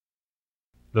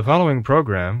The following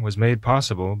program was made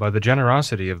possible by the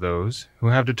generosity of those who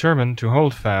have determined to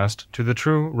hold fast to the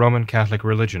true Roman Catholic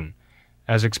religion,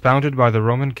 as expounded by the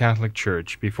Roman Catholic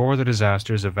Church before the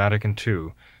disasters of Vatican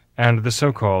II and the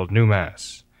so-called New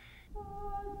Mass.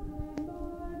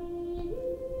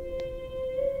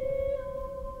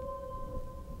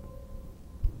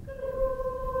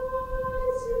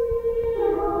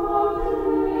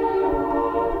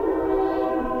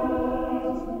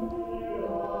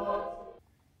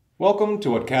 Welcome to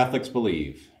What Catholics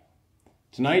Believe.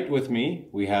 Tonight with me,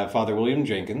 we have Father William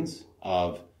Jenkins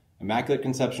of Immaculate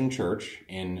Conception Church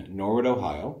in Norwood,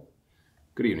 Ohio.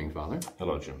 Good evening, Father.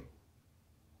 Hello, Jim.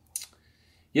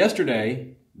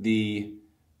 Yesterday, the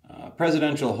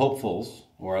presidential hopefuls,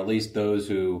 or at least those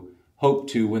who hope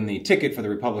to win the ticket for the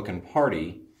Republican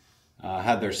Party,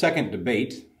 had their second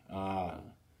debate on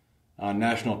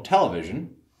national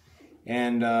television.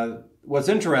 And what's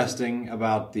interesting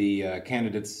about the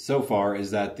candidates so far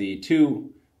is that the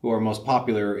two who are most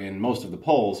popular in most of the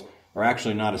polls are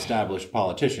actually not established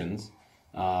politicians,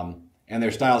 and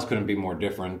their styles couldn't be more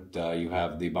different. You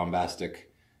have the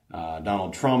bombastic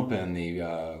Donald Trump and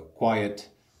the quiet,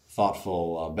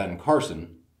 thoughtful Ben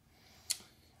Carson.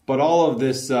 But all of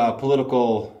this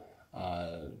political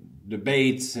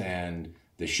debates and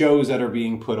the shows that are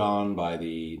being put on by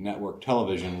the network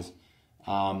televisions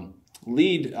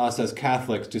lead us as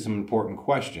Catholics to some important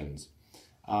questions.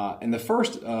 And the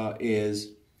first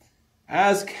is,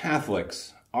 as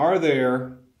Catholics, are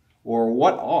there, or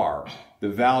what are the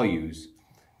values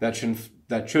that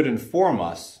should inform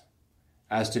us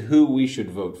as to who we should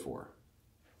vote for?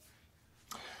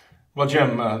 Well,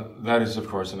 Jim, that is, of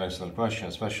course, an excellent question,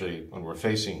 especially when we're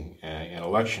facing an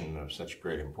election of such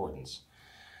great importance.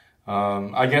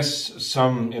 I guess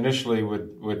some initially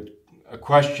would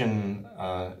question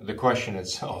the question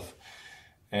itself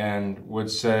and would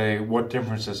say, what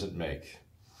difference does it make?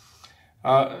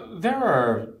 There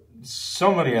are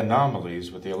so many anomalies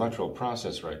with the electoral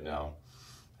process right now,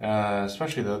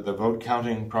 especially the vote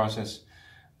counting process,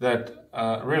 that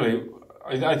really,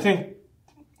 I think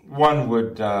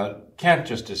one can't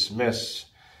just dismiss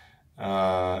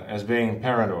as being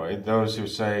paranoid those who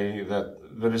say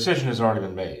that the decision has already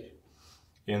been made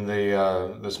in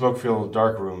the smoke-filled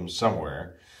dark room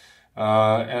somewhere,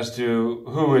 as to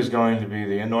who is going to be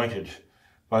the anointed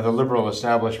by the liberal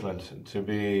establishment to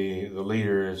be the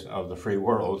leaders of the free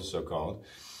world, so-called,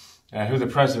 and who the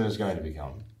president is going to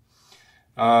become.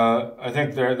 I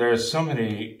think there are so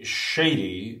many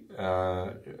shady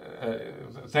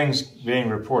things being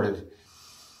reported,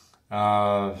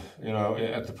 at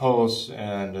the polls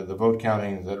and the vote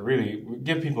counting that really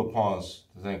give people pause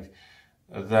to think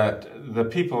that the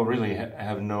people really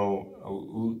have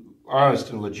no honest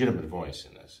and legitimate voice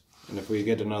in this. And if we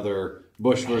get another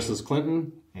Bush versus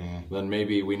Clinton, then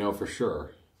maybe we know for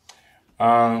sure.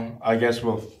 I guess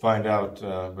we'll find out,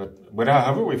 but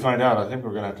however we find out, I think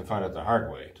we're going to have to find out the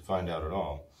hard way to find out at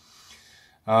all.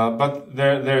 But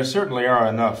there certainly are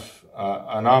enough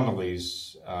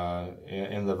anomalies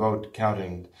in the vote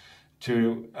counting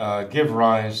to give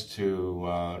rise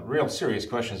to real serious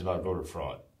questions about voter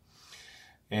fraud.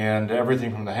 And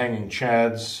everything from the hanging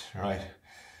chads, right,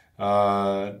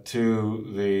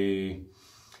 to the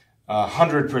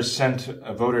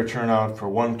 100% voter turnout for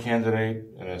one candidate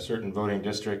in a certain voting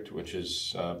district, which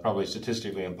is probably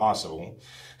statistically impossible,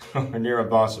 or near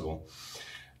impossible,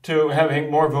 to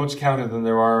having more votes counted than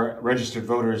there are registered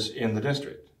voters in the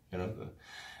district. There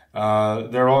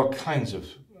are all kinds of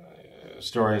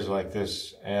stories like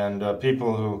this, and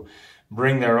people who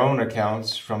bring their own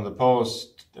accounts from the polls,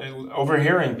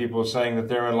 overhearing people saying that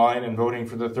they're in line and voting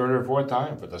for the third or fourth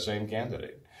time for the same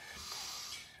candidate.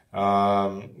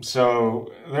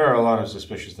 So there are a lot of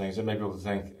suspicious things that make people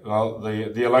think, well,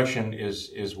 the election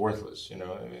is worthless.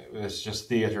 It's just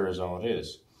theater is all it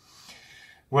is.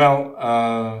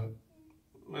 Well,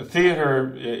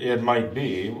 theater it might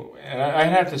be, and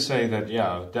I'd have to say that,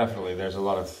 yeah, definitely there's a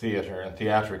lot of theater and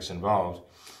theatrics involved.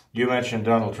 You mentioned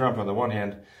Donald Trump on the one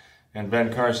hand and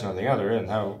Ben Carson on the other, and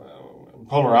how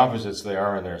polar opposites they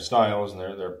are in their styles and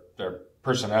their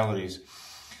personalities.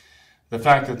 The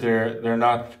fact that they're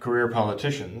not career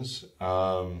politicians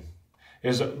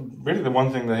is really the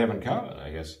one thing they have in common,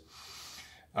 I guess.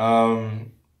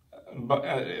 But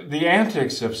the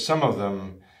antics of some of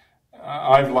them,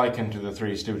 I've likened to the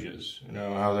Three Stooges.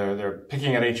 How they're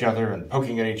picking at each other and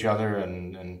poking at each other,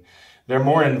 and they're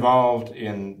more involved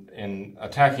in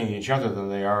attacking each other than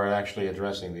they are actually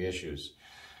addressing the issues.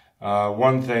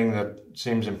 One thing that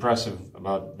seems impressive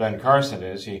about Ben Carson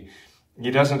is he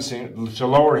doesn't seem to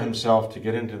lower himself to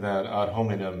get into that ad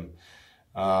hominem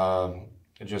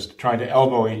just trying to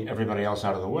elbow everybody else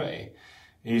out of the way.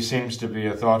 He seems to be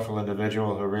a thoughtful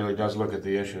individual who really does look at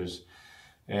the issues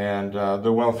and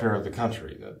the welfare of the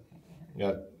country.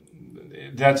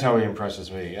 That's how he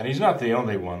impresses me. And he's not the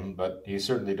only one, but he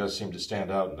certainly does seem to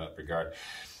stand out in that regard.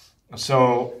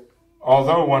 So,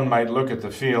 although one might look at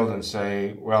the field and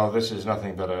say, well, this is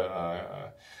nothing but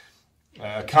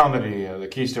a comedy, the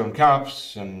Keystone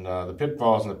Cops and the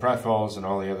pitfalls and the pratfalls and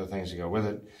all the other things that go with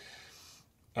it,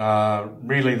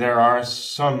 really there are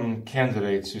some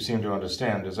candidates who seem to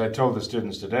understand. As I told the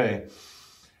students today,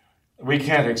 we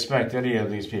can't expect any of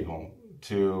these people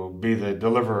to be the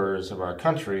deliverers of our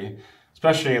country,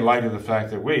 especially in light of the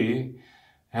fact that we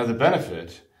have the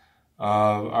benefit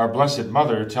of our Blessed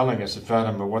Mother telling us at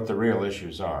Fatima what the real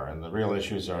issues are. And the real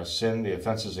issues are sin, the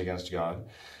offenses against God.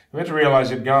 We have to realize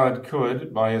that God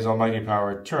could, by his almighty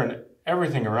power, turn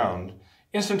everything around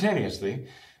instantaneously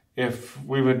if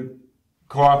we would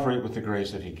cooperate with the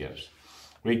grace that he gives.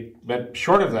 But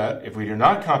short of that, if we do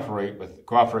not cooperate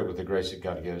with the grace that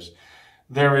God gives,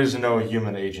 there is no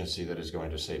human agency that is going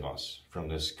to save us from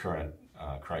this current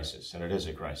crisis, and it is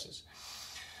a crisis.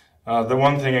 The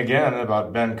one thing, again,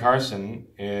 about Ben Carson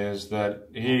is that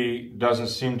he doesn't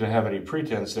seem to have any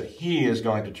pretense that he is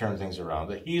going to turn things around,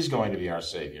 that he's going to be our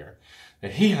savior,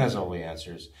 that he has all the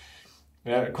answers.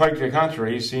 Quite the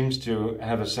contrary, he seems to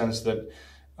have a sense that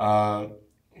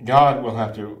God will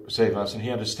have to save us, and he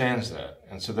understands that.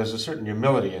 And so there's a certain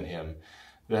humility in him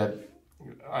that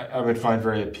I would find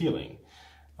very appealing.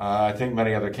 I think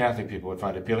many other Catholic people would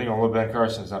find appealing, although Ben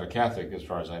Carson is not a Catholic, as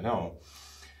far as I know.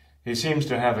 He seems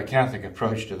to have a Catholic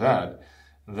approach to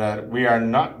that we are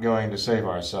not going to save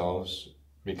ourselves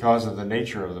because of the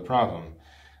nature of the problem,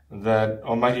 that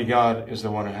Almighty God is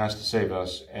the one who has to save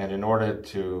us, and in order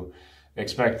to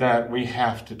expect that, we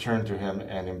have to turn to him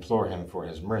and implore him for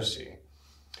his mercy.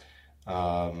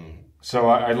 So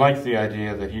I like the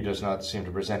idea that he does not seem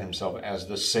to present himself as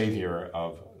the savior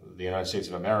of the United States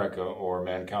of America or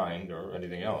mankind or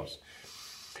anything else.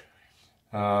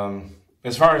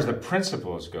 As far as the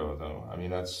principles go, though, I mean,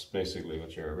 that's basically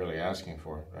what you're really asking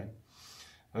for, right?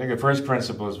 I think the first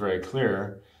principle is very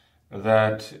clear,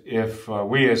 that if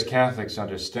we as Catholics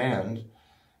understand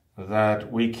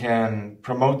that we can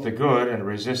promote the good and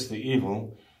resist the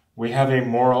evil, we have a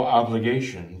moral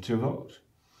obligation to vote.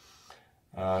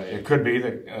 It could be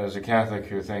that as a Catholic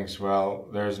who thinks, well,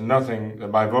 there's nothing that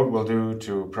my vote will do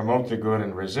to promote the good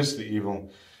and resist the evil,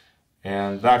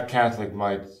 and that Catholic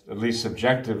might, at least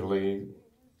subjectively,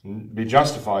 be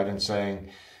justified in saying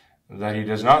that he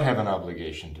does not have an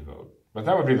obligation to vote. But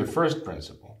that would be the first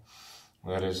principle.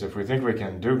 That is, if we think we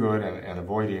can do good and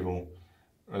avoid evil,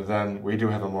 then we do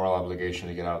have a moral obligation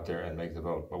to get out there and make the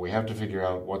vote. But we have to figure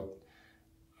out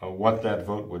what that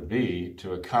vote would be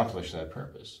to accomplish that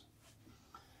purpose.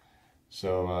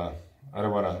 So I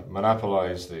don't want to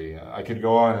monopolize I could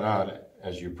go on and on,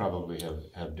 as you probably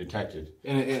have detected.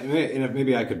 And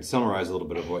maybe I could summarize a little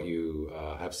bit of what you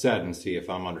have said and see if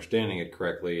I'm understanding it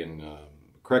correctly, and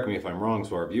correct me if I'm wrong,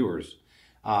 so our viewers.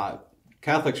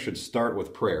 Catholics should start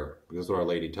with prayer, because Our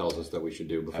Lady tells us that we should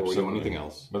do before we do anything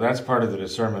else. But that's part of the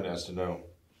discernment as to know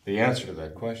the answer to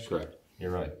that question. Correct.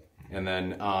 You're right. And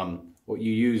then well,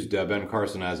 you used Ben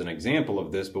Carson as an example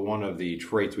of this, but one of the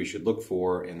traits we should look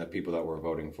for in the people that we're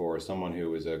voting for is someone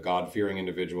who is a God-fearing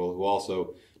individual who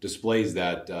also displays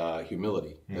that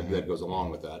humility that goes along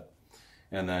with that.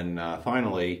 And then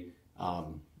finally,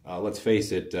 let's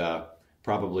face it,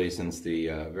 probably since the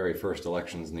very first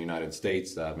elections in the United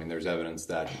States, I mean, there's evidence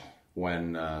that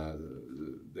when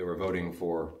they were voting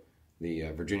for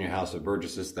the Virginia House of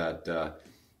Burgesses, that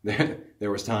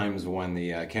there was times when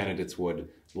the candidates would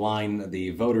line the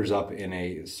voters up in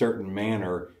a certain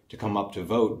manner to come up to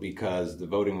vote, because the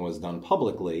voting was done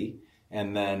publicly,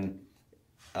 and then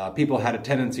people had a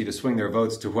tendency to swing their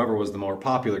votes to whoever was the more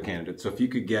popular candidate. So if you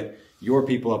could get your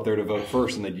people up there to vote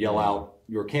first and they'd yell out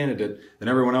your candidate, then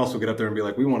everyone else would get up there and be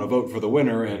like, we want to vote for the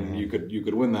winner, and you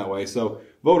could win that way. So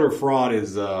voter fraud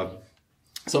is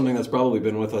something that's probably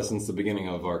been with us since the beginning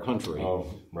of our country. Oh,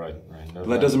 right. But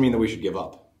that doesn't mean that we should give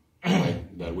up.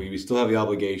 Right? That we still have the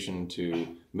obligation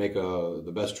to make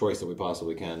the best choice that we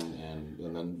possibly can,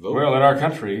 and then vote. Well, in our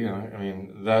country, I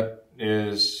mean, that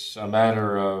is a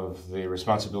matter of the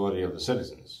responsibility of the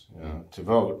citizens to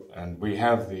vote, and we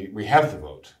have the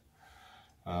vote.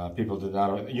 People did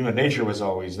not. Human nature was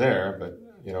always there, but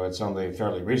it's only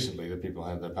fairly recently that people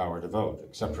had the power to vote,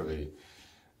 except for the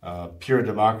pure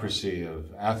democracy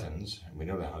of Athens. We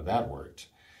know how that worked.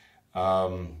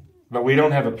 But we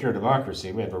don't have a pure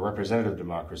democracy. We have a representative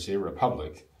democracy, a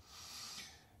republic.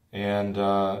 And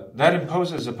that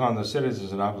imposes upon the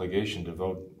citizens an obligation to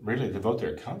vote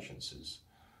their consciences.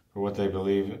 for what they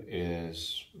believe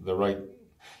is the right.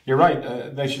 You're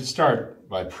right. They should start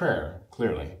by prayer,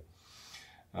 clearly.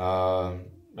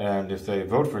 And if they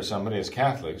vote for somebody as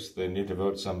Catholics, they need to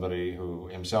vote somebody who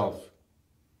himself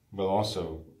will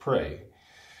also pray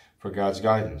for God's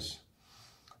guidance.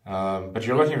 But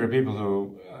you're looking for people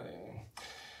who,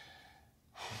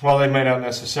 while they may not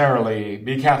necessarily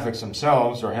be Catholics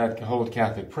themselves or hold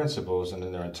Catholic principles and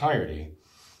in their entirety,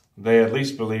 they at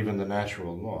least believe in the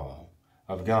natural law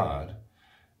of God,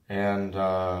 and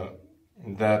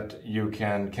that you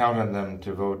can count on them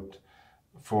to vote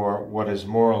for what is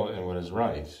moral and what is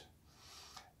right.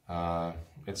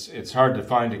 It's hard to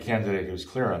find a candidate who's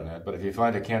clear on that, but if you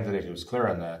find a candidate who's clear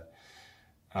on that,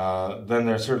 then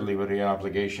there certainly would be an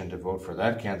obligation to vote for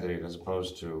that candidate as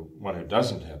opposed to one who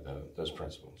doesn't have those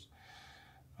principles.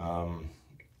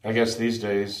 I guess these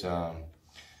days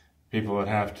people would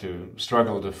have to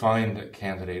struggle to find a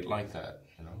candidate like that.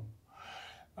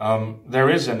 There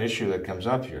is an issue that comes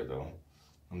up here, though,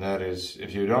 and that is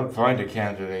if you don't find a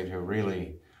candidate who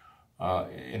really,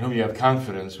 in whom you have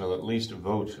confidence, will at least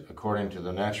vote according to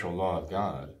the natural law of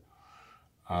God,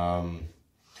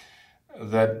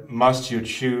 that must you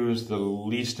choose the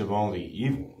least of all the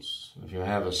evils. If you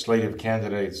have a slate of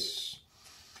candidates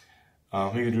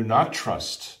who you do not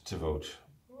trust to vote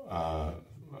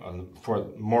for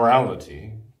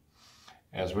morality,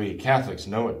 as we Catholics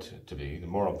know it to be, the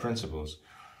moral principles,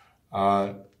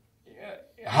 how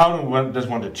does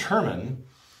one determine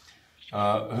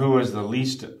who is the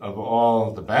least of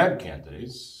all the bad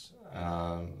candidates,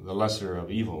 the lesser of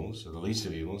evils, or the least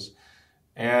of evils?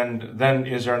 And then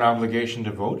is there an obligation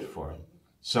to vote for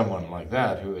someone like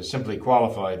that who is simply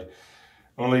qualified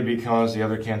only because the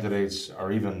other candidates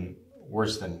are even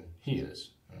worse than he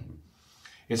is?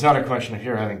 It's not a question of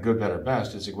here having good, better,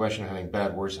 best. It's a question of having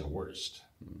bad, worse, and worst.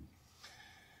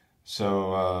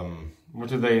 So what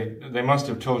did they must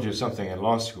have told you something in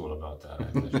law school about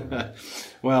that.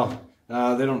 Well,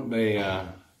 they don't.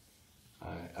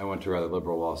 I went to a rather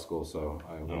liberal law school, so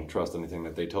I won't trust anything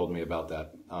that they told me about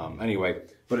that. Anyway,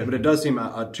 but it does seem,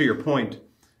 to your point,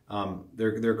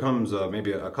 there comes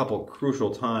maybe a couple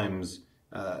crucial times,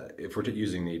 if we're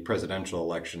using the presidential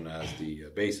election as the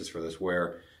basis for this,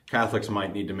 where Catholics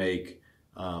might need to make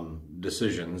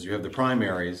decisions. You have the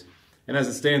primaries, and as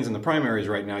it stands in the primaries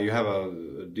right now, you have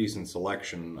a decent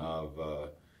selection of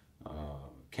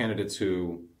candidates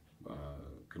who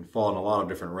can fall in a lot of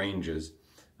different ranges.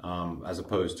 As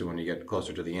opposed to when you get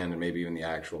closer to the end and maybe even the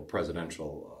actual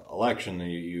presidential election,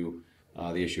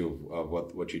 the issue of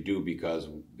what you do, because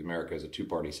America is a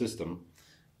two-party system.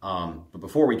 But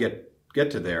before we get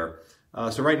to there,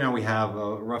 so right now we have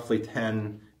roughly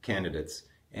 10 candidates,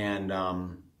 and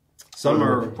some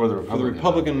are for the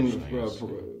Republican.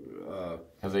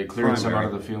 Have they cleared some out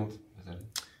of the field?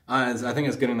 I think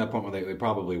it's getting to that point where they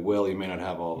probably will. You may not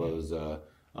have all those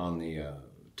on the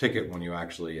ticket when you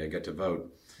actually get to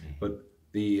vote. But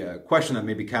the question that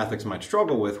maybe Catholics might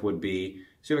struggle with would be,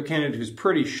 so you have a candidate who's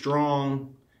pretty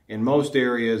strong in most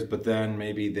areas, but then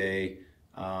maybe they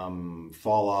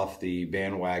fall off the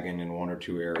bandwagon in one or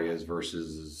two areas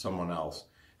versus someone else.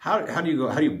 How do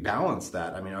you balance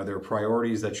that? I mean, are there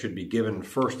priorities that should be given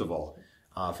first of all?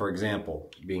 For example,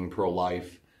 being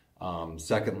pro-life.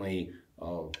 Secondly,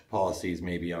 policies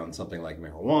maybe on something like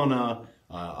marijuana,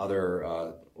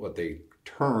 other what they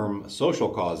term social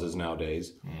causes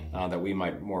nowadays, that we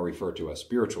might more refer to as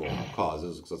spiritual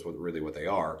causes, because that's what they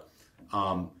are.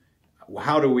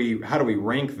 How do we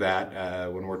rank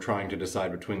that when we're trying to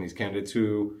decide between these candidates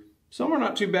who some are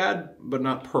not too bad but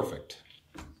not perfect?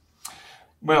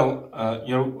 Well,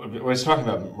 when it's talking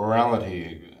about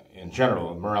morality in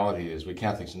general, morality as we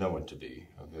Catholics know it to be,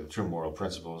 the true moral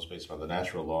principles based on the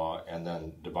natural law and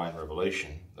then divine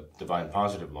revelation, the divine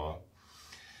positive law.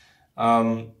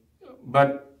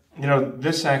 But,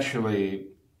 this actually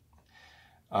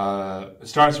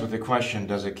starts with the question,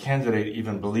 does a candidate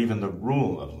even believe in the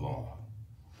rule of law?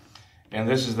 And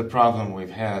this is the problem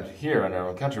we've had here in our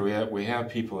own country. We have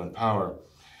people in power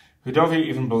who don't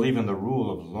even believe in the rule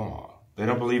of law. They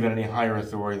don't believe in any higher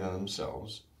authority than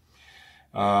themselves.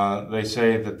 They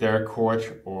say that their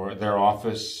court or their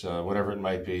office, whatever it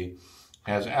might be,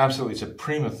 has absolutely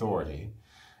supreme authority,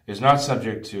 is not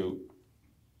subject to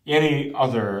any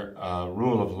other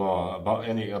rule of law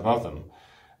above them.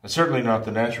 Certainly not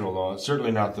the natural law,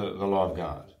 certainly not the law of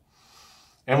God.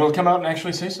 And will come out and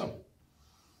actually say so.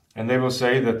 And they will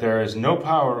say that there is no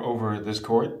power over this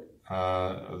court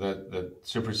that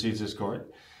supersedes this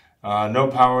court, no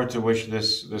power to which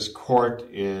this court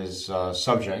is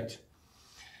subject,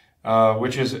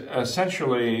 which is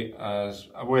essentially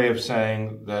a way of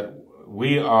saying that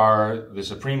we are the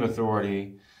supreme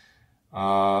authority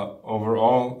over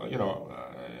all,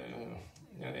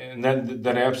 and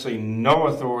that absolutely no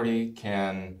authority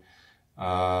can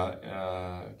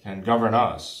govern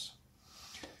us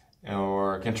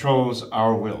or controls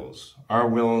our wills. Our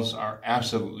wills are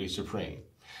absolutely supreme.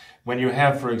 When you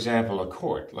have, for example, a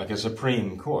court, like a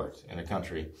Supreme Court in a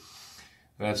country,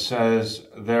 that says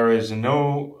there is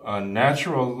no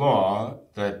natural law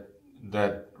that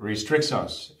restricts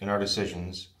us in our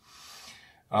decisions,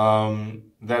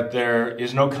 that there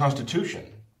is no constitution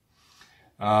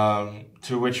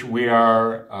to which we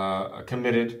are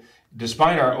committed,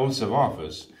 despite our oaths of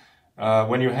office.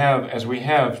 When you have, as we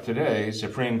have today,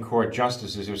 Supreme Court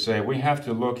justices who say we have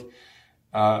to look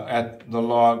at the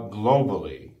law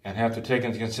globally and have to take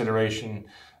into consideration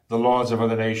the laws of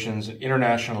other nations,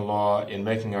 international law in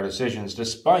making our decisions,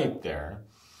 despite their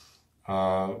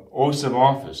oaths of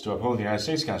office to uphold the United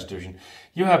States Constitution.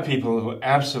 You have people who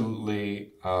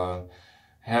absolutely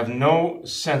have no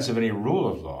sense of any rule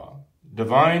of law,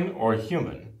 divine or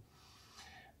human,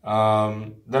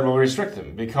 that will restrict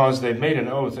them because they've made an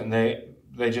oath and they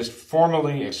just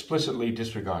formally, explicitly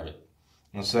disregard it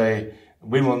and say,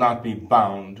 we will not be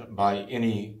bound by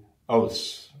any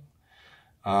oaths.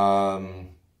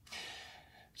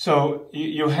 So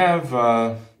you have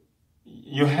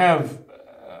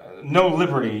no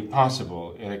liberty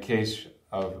possible in a case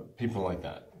of people like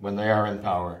that. When they are in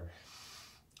power,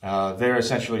 they're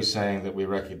essentially saying that we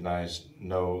recognize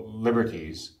no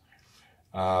liberties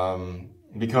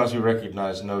because we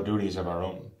recognize no duties of our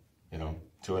own,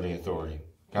 to any authority,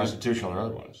 constitutional or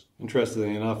otherwise.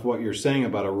 Interestingly enough, what you're saying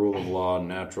about a rule of law and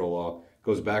natural law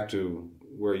goes back to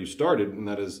where you started, and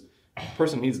that is a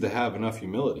person needs to have enough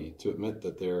humility to admit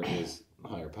that there is a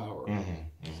higher power.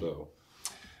 So,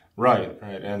 right,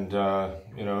 and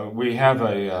we have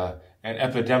an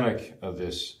epidemic of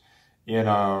this in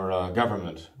our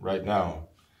government right now.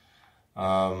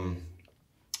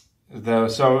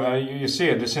 You see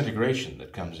a disintegration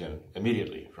that comes in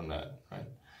immediately from that, right?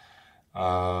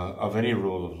 Of any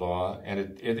rule of law, and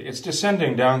it's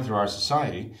descending down through our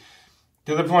society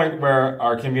to the point where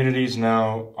our communities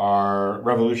now are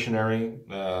revolutionary,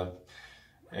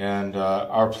 and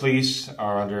our police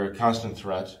are under constant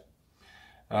threat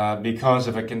because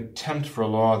of a contempt for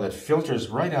law that filters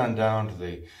right on down to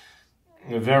the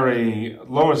very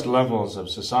lowest levels of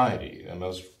society, the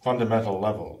most fundamental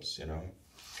levels,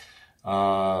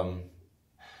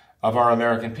 of our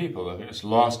American people. There's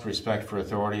lost respect for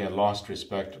authority and lost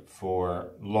respect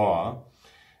for law,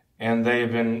 and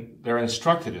they're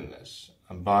instructed in this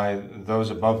by those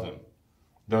above them,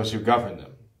 those who govern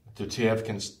them, to have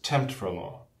contempt for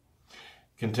law,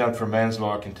 contempt for man's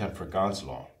law, contempt for God's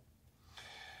law.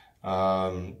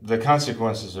 The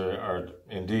consequences are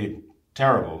indeed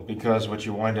terrible, because what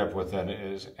you wind up with then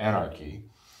is anarchy.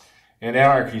 And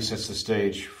anarchy sets the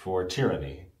stage for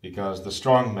tyranny, because the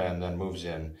strong man then moves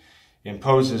in,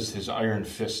 imposes his iron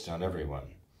fist on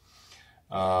everyone.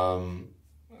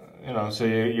 So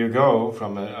you go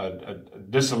from a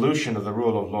dissolution of the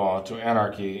rule of law to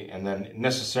anarchy, and then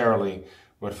necessarily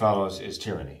what follows is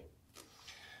tyranny.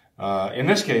 In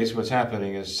this case, what's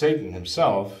happening is Satan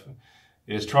himself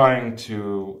is trying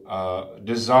to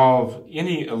dissolve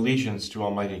any allegiance to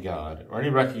Almighty God or any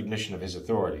recognition of his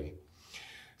authority.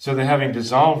 So that having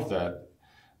dissolved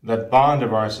that bond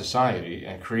of our society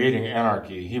and creating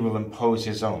anarchy, he will impose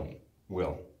his own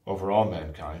will over all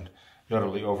mankind,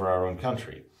 notably over our own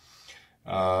country.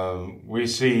 We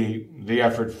see the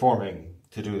effort forming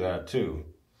to do that too.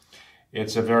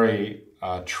 It's a very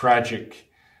tragic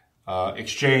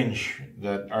exchange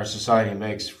that our society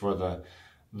makes for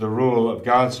the rule of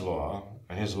God's law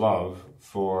and his love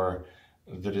for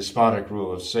the despotic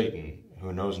rule of Satan,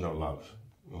 who knows no love.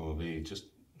 It will be just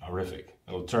horrific.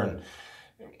 It'll turn,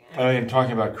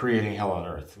 talking about creating hell on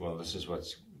earth. Well, this is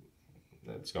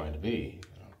that's going to be.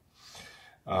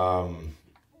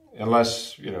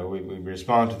 Unless, we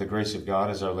respond to the grace of God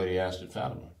as Our Lady asked at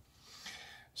Fatima.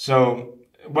 So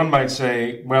one might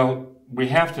say, well, we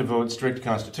have to vote strict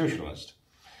constitutionalist.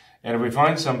 And if we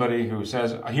find somebody who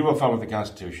says he will follow the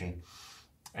Constitution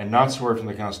and not swerve from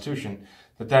the Constitution,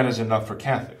 that is enough for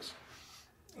Catholics.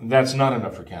 That's not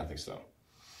enough for Catholics, though.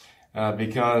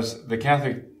 Because the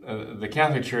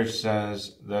Catholic Church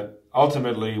says that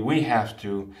ultimately we have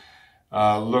to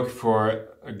look for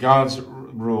God's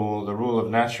rule, the rule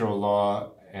of natural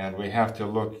law, and we have to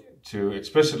look to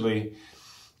explicitly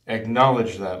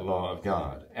acknowledge that law of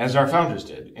God, as our founders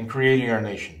did in creating our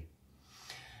nation.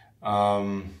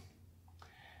 But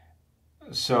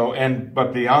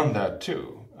beyond that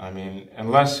too,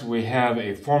 unless we have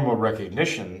a formal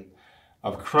recognition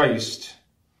of Christ,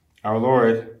 our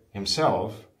Lord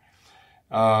himself,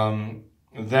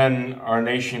 then our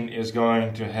nation is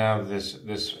going to have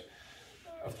this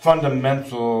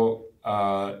fundamental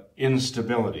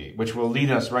instability, which will lead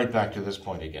us right back to this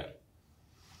point again.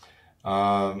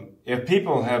 If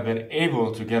people have been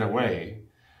able to get away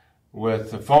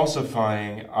with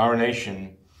falsifying our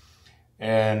nation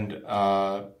and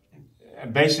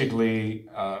basically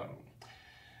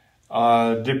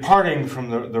departing from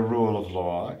the rule of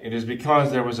law, it is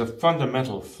because there was a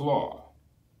fundamental flaw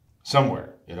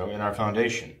somewhere, in our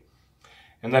foundation.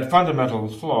 And that fundamental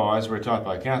flaw, as we're taught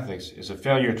by Catholics, is a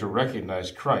failure to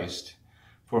recognize Christ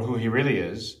for who he really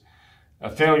is, a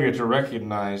failure to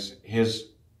recognize his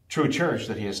true church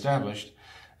that he established,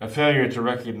 a failure to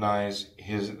recognize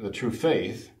the true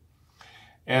faith.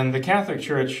 And the Catholic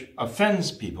Church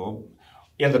offends people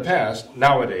in the past.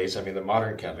 Nowadays, the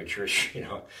modern Catholic Church,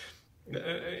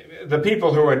 the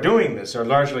people who are doing this are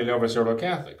largely Novus Ordo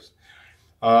Catholics.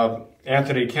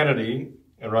 Anthony Kennedy,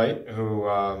 right, who,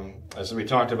 as we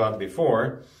talked about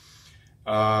before,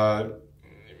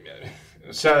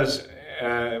 says,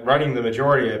 writing the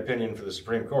majority opinion for the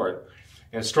Supreme Court,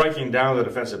 and striking down the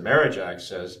Defense of Marriage Act,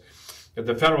 says that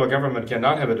the federal government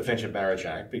cannot have a Defense of Marriage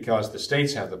Act because the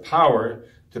states have the power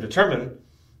to determine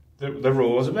the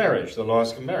rules of marriage, the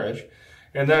laws of marriage.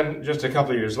 And then just a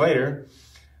couple of years later,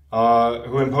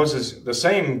 who imposes the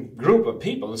same group of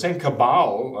people, the same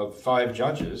cabal of 5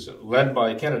 judges, led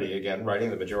by Kennedy, again, writing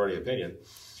the majority opinion,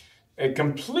 it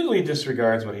completely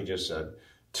disregards what he just said,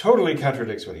 totally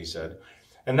contradicts what he said.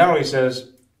 And now he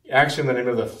says, acts in the name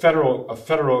of a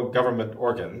federal government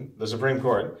organ, the Supreme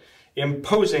Court,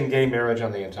 imposing gay marriage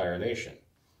on the entire nation,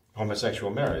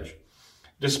 homosexual marriage,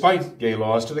 despite gay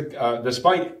laws,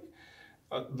 despite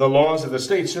the laws of the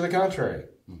states to the contrary.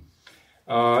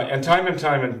 And time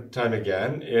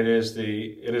again, it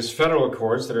is federal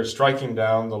courts that are striking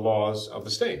down the laws of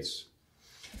the states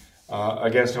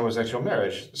against homosexual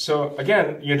marriage. So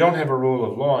again, you don't have a rule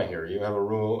of law here. You have a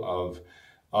rule of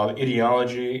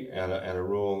ideology and a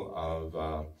rule of,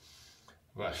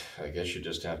 well, I guess you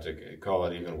just have to call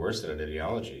it even worse than an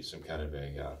ideology, some kind of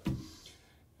a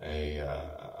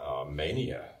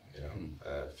mania,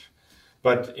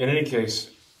 But in any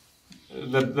case,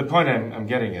 the point I'm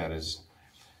getting at is,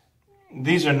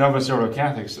 these are Novus Ordo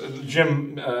Catholics.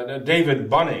 David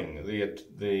Bunning,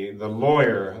 the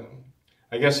lawyer,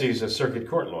 I guess he's a circuit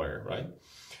court lawyer, right,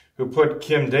 who put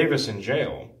Kim Davis in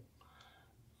jail.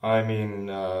 We can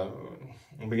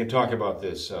talk about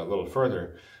this a little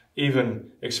further,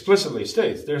 even explicitly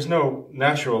states there's no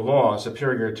natural law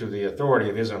superior to the authority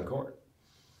of his own court.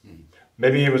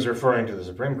 Maybe he was referring to the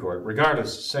Supreme Court.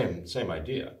 Regardless, same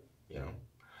idea,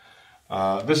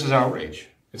 This is outrage.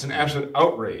 It's an absolute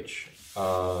outrage.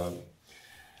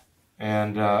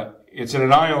 And it's a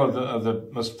denial of the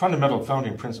most fundamental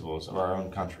founding principles of our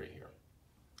own country here.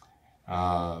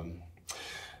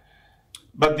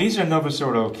 But these are Novus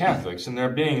Ordo Catholics, and they're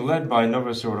being led by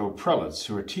Novus Ordo prelates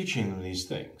who are teaching them these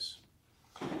things.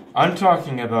 I'm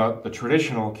talking about the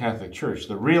traditional Catholic Church,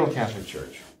 the real Catholic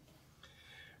Church,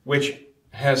 which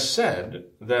has said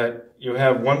that you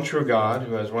have one true God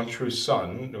who has one true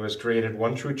Son, who has created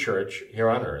one true church here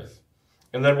on earth,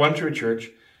 and that one true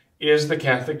church is the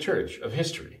Catholic Church of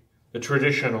history, the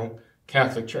traditional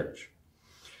Catholic Church.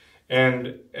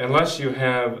 And unless you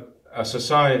have a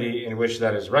society in which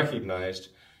that is recognized,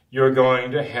 you're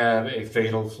going to have a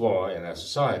fatal flaw in that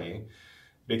society,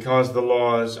 because the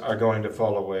laws are going to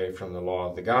fall away from the law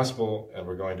of the gospel, and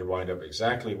we're going to wind up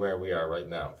exactly where we are right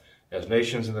now, as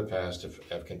nations in the past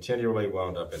have continually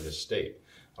wound up in this state,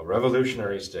 a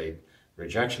revolutionary state,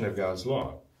 rejection of God's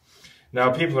law.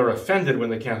 Now, people are offended when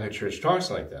the Catholic Church talks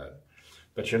like that.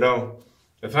 But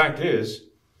the fact is,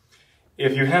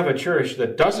 if you have a church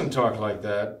that doesn't talk like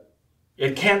that,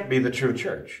 it can't be the true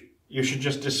church. You should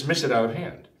just dismiss it out of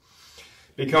hand.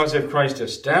 Because if Christ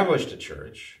established a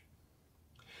church,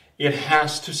 it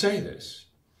has to say this.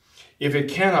 If it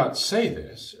cannot say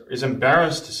this, or is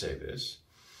embarrassed to say this,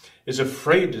 is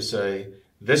afraid to say,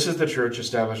 this is the church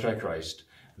established by Christ,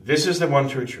 this is the one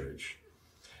true church,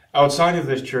 outside of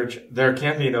this church, there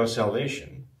can be no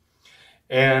salvation.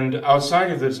 And outside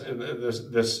of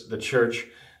the church,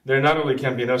 there not only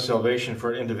can be no salvation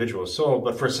for an individual soul,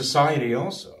 but for society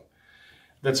also.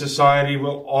 That society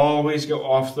will always go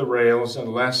off the rails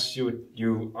unless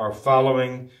you are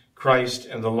following Christ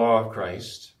and the law of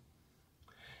Christ.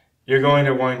 You're going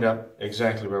to wind up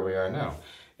exactly where we are now.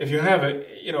 If you have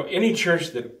any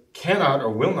church that cannot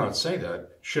or will not say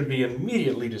that should be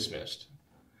immediately dismissed.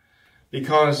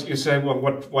 Because you say, well,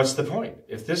 what's the point?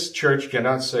 If this church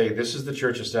cannot say this is the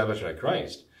church established by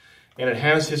Christ, and it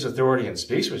has his authority and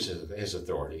speaks with his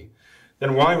authority,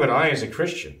 then why would I, as a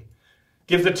Christian,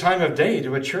 give the time of day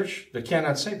to a church that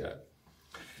cannot say that?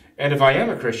 And if I am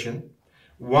a Christian,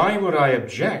 why would I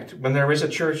object when there is a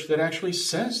church that actually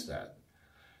says that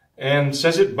and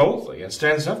says it boldly and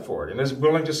stands up for it and is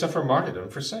willing to suffer martyrdom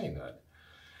for saying that?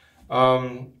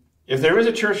 If there is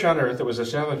a church on earth that was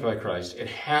established by Christ, it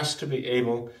has to be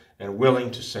able and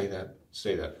willing to say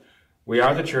that. We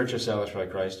are the church established by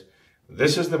Christ.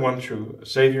 This is the one true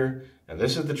Savior, and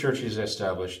this is the church he's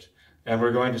established, and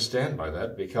we're going to stand by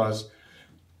that, because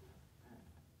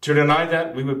to deny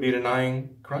that, we would be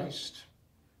denying Christ.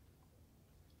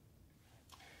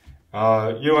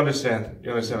 You understand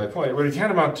my point. We're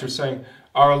tantamount to saying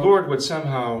our Lord would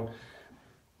somehow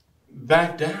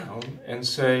back down and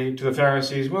say to the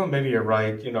Pharisees, well, maybe you're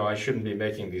right, I shouldn't be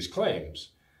making these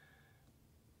claims.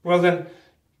 Well, then,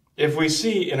 if we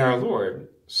see in our Lord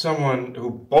someone who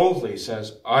boldly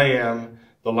says, I am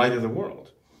the light of the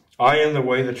world, I am the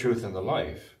way, the truth, and the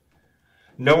life,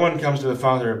 no one comes to the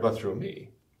Father but through me.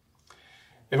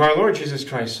 If our Lord Jesus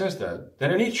Christ says that,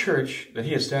 then any church that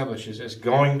he establishes is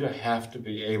going to have to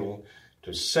be able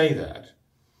to say that.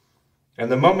 And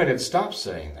the moment it stops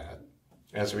saying that,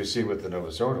 as we see with the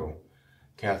Novus Ordo,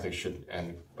 Catholics should,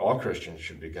 and all Christians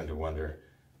should begin to wonder,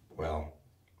 well,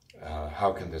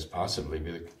 how can this possibly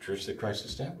be the church that Christ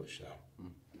established now?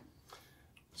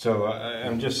 So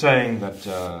I'm just saying that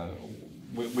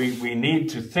we need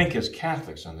to think as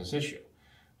Catholics on this issue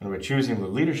when we're choosing the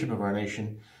leadership of our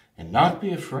nation, and not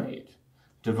be afraid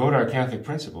to vote our Catholic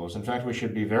principles. In fact, we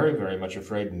should be very, very much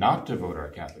afraid not to vote our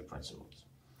Catholic principles.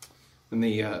 And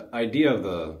the idea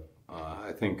of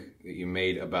I think that you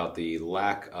made about the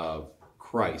lack of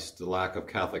Christ, the lack of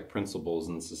Catholic principles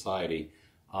in society,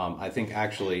 I think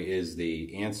actually is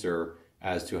the answer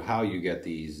as to how you get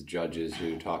these judges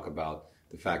who talk about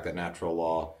the fact that natural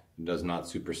law does not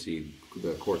supersede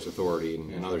the court's authority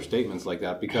and other statements like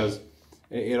that, because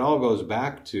it all goes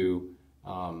back to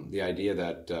the idea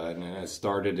that and it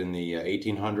started in the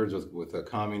 1800s with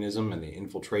communism and the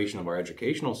infiltration of our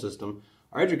educational system.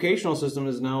 Our educational system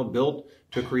is now built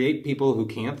to create people who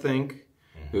can't think,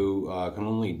 who can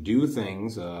only do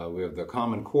things. We have the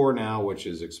Common Core now, which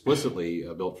is explicitly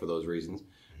built for those reasons.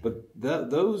 But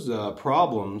those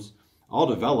problems all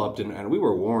developed, and we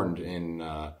were warned in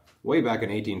way back in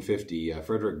 1850.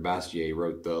 Frederick Bastiat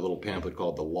wrote the little pamphlet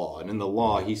called The Law. And in the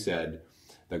law, he said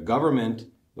the government,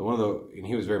 and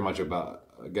he was very much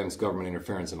against government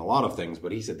interference in a lot of things,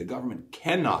 but he said the government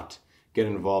cannot get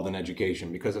involved in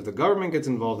education, because if the government gets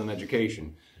involved in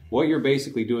education, what you're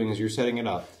basically doing is you're setting it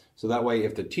up so that way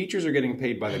if the teachers are getting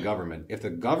paid by the government, if the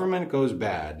government goes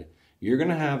bad, you're going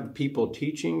to have people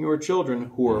teaching your children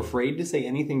who are afraid to say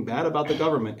anything bad about the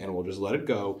government and will just let it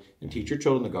go and teach your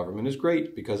children the government is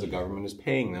great because the government is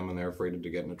paying them and they're afraid to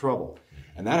get into trouble.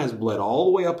 And that has bled all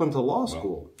the way up into law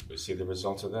school. Well, we see the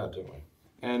results of that, don't we?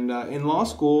 And in law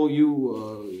school,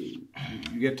 you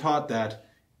get taught that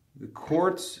the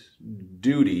court's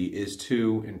duty is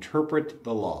to interpret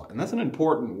the law. And that's an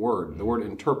important word, the word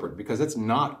interpret, because that's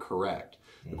not correct.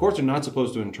 The courts are not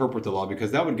supposed to interpret the law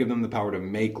because that would give them the power to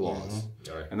make laws.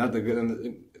 Right. And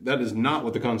that is not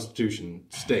what the Constitution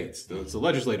states. It's the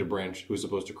legislative branch who is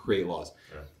supposed to create laws.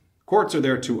 Right. Courts are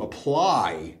there to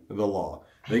apply the law.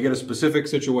 They get a specific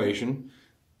situation.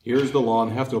 Here's the law,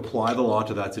 and have to apply the law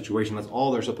to that situation. That's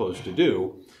all they're supposed to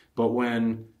do. But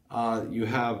when you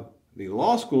have the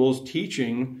law schools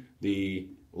teaching the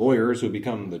lawyers who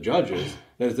become the judges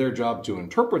that it's their job to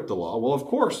interpret the law, well, of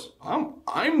course,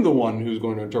 I'm the one who's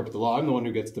going to interpret the law. I'm the one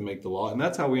who gets to make the law. And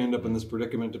that's how we end up in this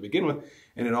predicament to begin with.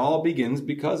 And it all begins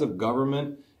because of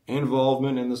government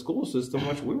involvement in the school system,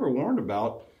 which we were warned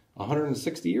about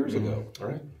 160 years ago.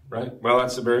 Right. Well,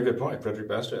 that's a very good point. Frederick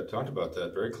Bastiat talked about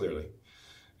that very clearly.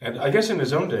 And I guess in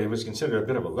his own day, he was considered a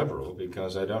bit of a liberal,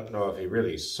 because I don't know if he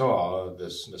really saw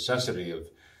this necessity of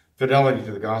fidelity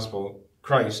to the gospel,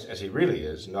 Christ as he really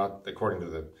is, not according to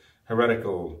the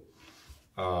heretical,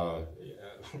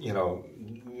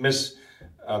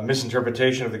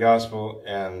 misinterpretation of the gospel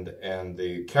and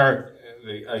the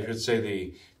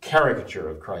caricature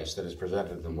of Christ that is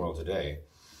presented in the world today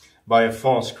by a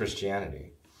false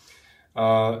Christianity.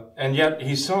 And yet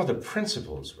he saw the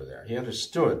principles were there. He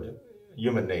understood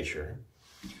human nature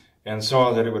and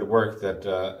saw that it would work, that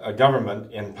a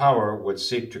government in power would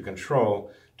seek to control,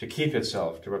 to keep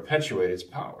itself, to perpetuate its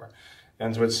power,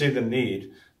 and would see the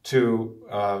need to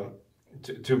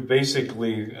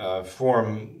basically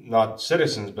form not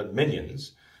citizens but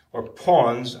minions or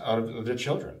pawns out of the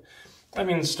children. I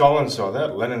mean, Stalin saw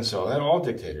that, Lenin saw that, all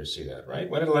dictators see that, right?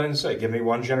 What did Lenin say? Give me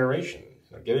one generation.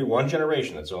 Give me one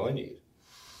generation, that's all I need.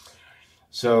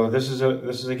 So this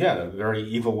is again a very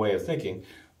evil way of thinking.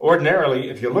 Ordinarily,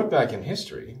 if you look back in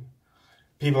history,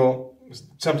 people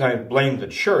sometimes blame the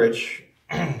church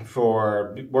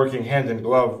for working hand in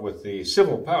glove with the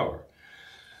civil power.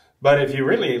 But if you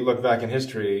really look back in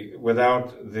history,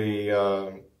 without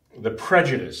the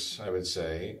prejudice, I would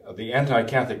say, the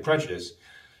anti-Catholic prejudice,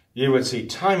 you would see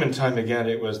time and time again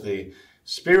it was the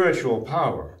spiritual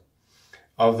power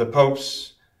of the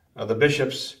popes, of the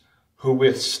bishops, who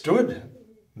withstood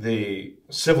the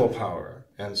civil power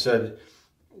and said,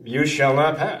 "You shall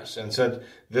not pass," and said,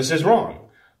 "This is wrong.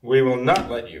 We will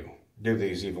not let you do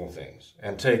these evil things,"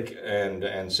 and take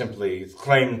and simply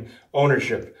claim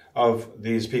ownership of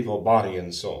these people, body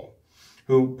and soul,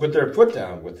 who put their foot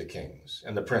down with the kings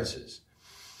and the princes.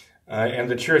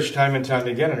 And the church, time and time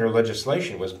again in her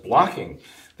legislation, was blocking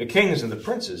the kings and the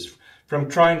princes from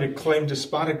trying to claim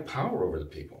despotic power over the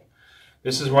people.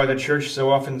 This is why the church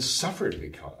so often suffered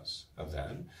because of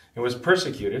that. It was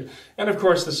persecuted. And of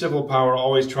course, the civil power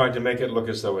always tried to make it look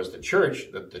as though it was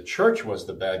that the church was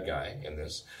the bad guy in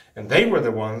this. And they were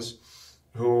the ones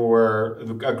who were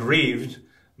aggrieved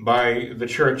by the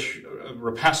church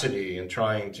rapacity in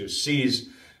trying to seize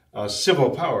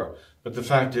civil power. But the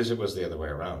fact is, it was the other way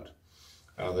around.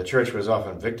 The church was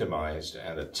often victimized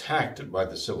and attacked by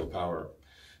the civil power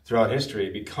throughout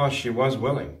history because she was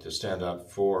willing to stand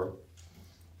up for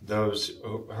those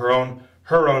her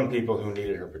own people who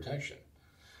needed her protection.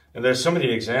 And there's so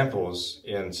many examples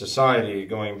in society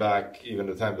going back even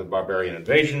to the time of the barbarian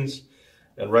invasions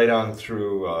and right on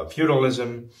through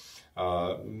feudalism,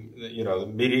 the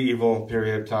medieval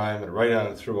period of time, and right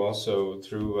on through also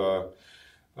through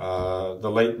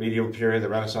the late medieval period, the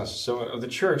Renaissance, so the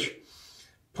church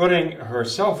putting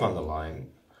herself on the line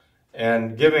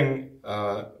and giving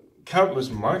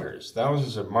countless martyrs,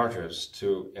 thousands of martyrs,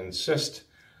 to insist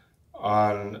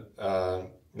on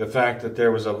the fact that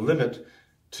there was a limit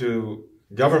to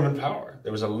government power.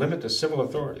 There was a limit to civil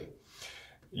authority.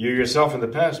 You yourself in the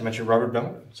past mentioned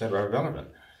St. Robert Bellarmine,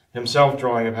 himself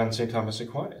drawing upon St. Thomas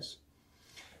Aquinas,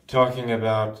 talking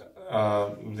about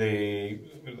the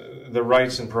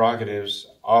rights and prerogatives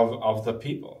of the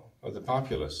people, of the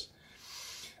populace.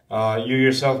 You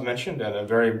yourself mentioned, and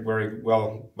very, very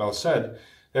well said,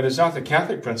 that it's not the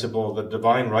Catholic principle, the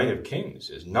divine right of kings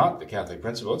is not the Catholic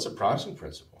principle, it's a Protestant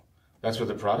principle. That's what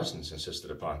the Protestants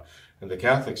insisted upon. And the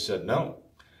Catholics said no.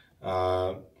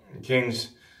 Kings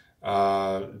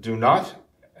do not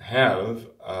have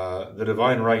the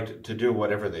divine right to do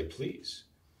whatever they please,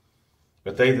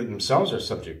 but they themselves are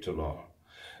subject to law.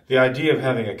 The idea of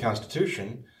having a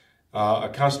constitution, a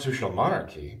constitutional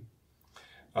monarchy,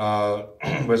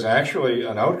 was actually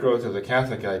an outgrowth of the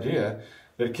Catholic idea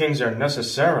that kings are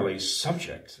necessarily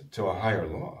subject to a higher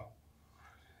law.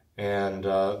 And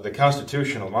the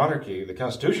constitutional monarchy, the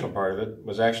constitutional part of it,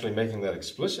 was actually making that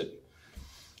explicit,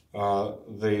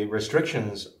 the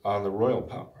restrictions on the royal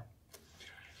power.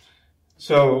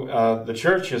 So the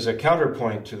church is a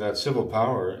counterpoint to that civil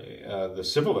power. The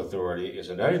civil authority is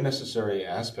a very necessary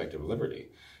aspect of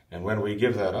liberty. And when we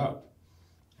give that up,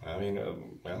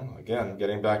 again,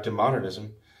 getting back to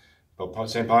modernism, Pope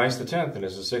St. Pius X, in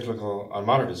his encyclical on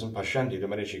modernism, Pascendi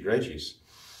Dominici Gregis,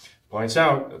 points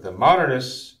out that the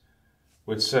modernists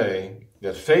would say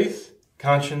that faith,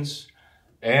 conscience,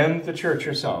 and the church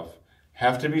herself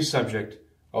have to be subject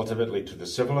ultimately to the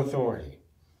civil authority,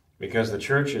 because the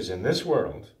church is in this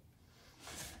world,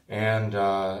 and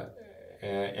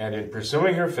in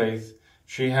pursuing her faith,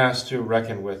 she has to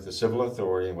reckon with the civil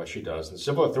authority and what she does. And the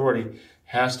civil authority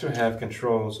has to have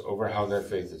controls over how their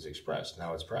faith is expressed and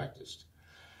how it's practiced.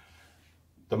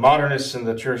 The modernists in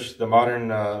the church, the modern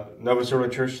Novus Ordo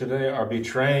Church today, are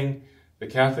betraying the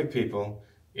Catholic people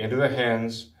into the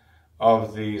hands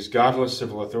of these godless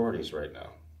civil authorities right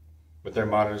now with their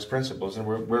modernist principles. And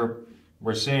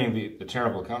we're seeing the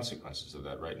terrible consequences of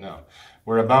that right now.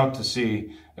 We're about to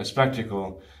see a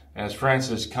spectacle as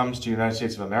Francis comes to the United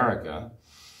States of America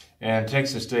and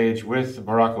takes the stage with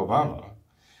Barack Obama.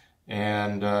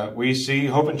 And we see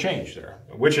hope and change there.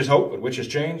 Which is hope and which is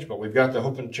change, but we've got the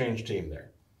hope and change team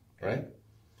there, right?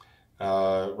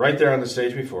 Right there on the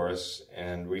stage before us,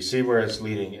 and we see where it's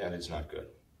leading, and it's not good.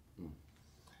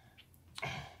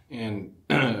 And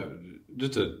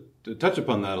just to touch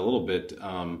upon that a little bit,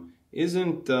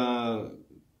 isn't Obama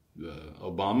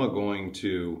going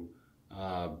to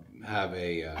have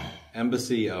a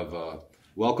embassy of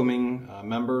welcoming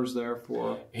members there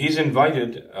for? He's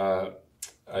invited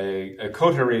a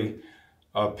coterie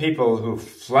of people who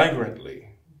flagrantly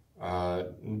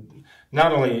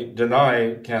not only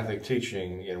deny Catholic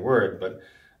teaching in word, but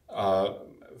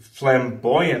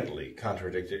flamboyantly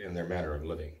contradict it in their manner of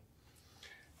living.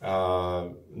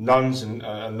 Nuns and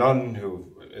a nun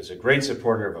who is a great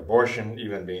supporter of abortion,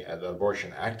 even being an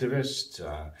abortion activist,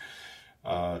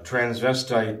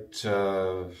 transvestite,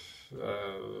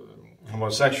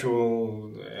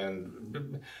 homosexual,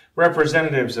 and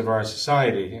representatives of our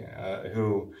society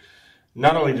who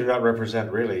not only do not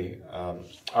represent really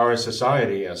our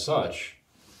society as such,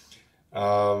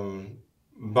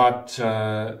 but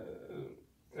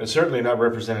certainly not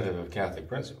representative of Catholic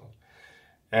principle.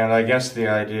 And I guess the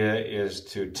idea is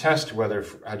to test whether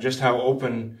just how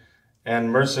open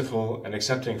and merciful and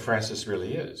accepting Francis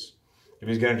really is. If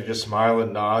he's going to just smile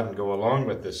and nod and go along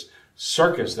with this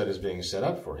circus that is being set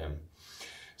up for him.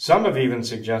 Some have even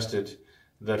suggested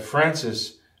that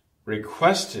Francis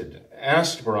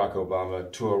asked Barack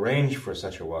Obama to arrange for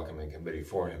such a welcoming committee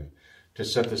for him, to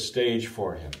set the stage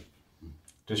for him,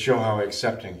 to show how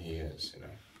accepting he is.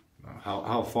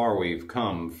 How far we've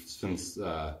come since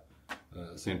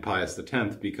St. Pius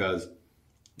X, because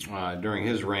during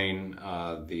his reign,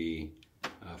 the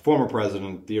former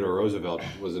president Theodore Roosevelt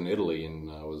was in Italy and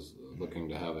was looking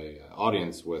to have an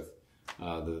audience with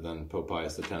the then Pope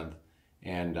Pius X,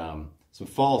 and some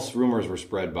false rumors were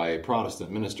spread by a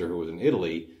Protestant minister who was in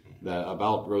Italy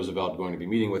about Roosevelt going to be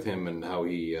meeting with him and how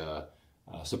he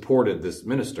supported this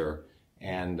minister.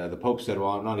 And the Pope said,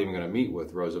 well, I'm not even going to meet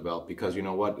with Roosevelt because, you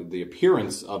know what, the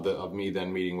appearance of me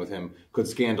then meeting with him could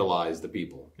scandalize the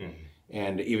people. Mm-hmm.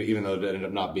 And even though it ended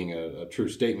up not being a true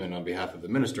statement on behalf of the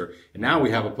minister. And now we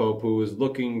have a Pope who is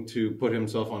looking to put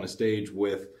himself on a stage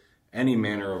with any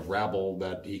manner of rabble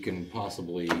that he can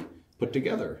possibly put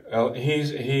together. Well,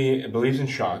 he believes in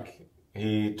shock.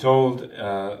 He told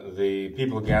the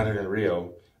people gathered in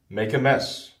Rio, make a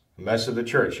mess of the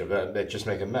church, they just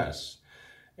make a mess.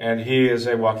 And he is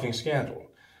a walking scandal.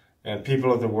 And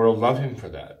people of the world love him for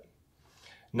that.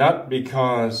 Not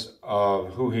because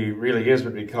of who he really is,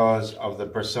 but because of the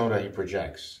persona he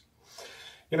projects.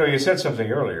 You said something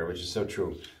earlier, which is so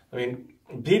true. I mean,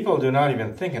 people do not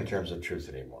even think in terms of truth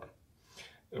anymore.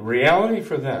 Reality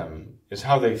for them is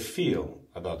how they feel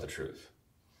about the truth,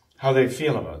 how they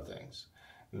feel about things.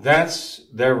 That's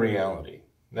their reality.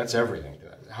 That's everything to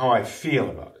them, how I feel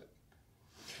about it.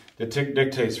 It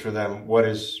dictates for them what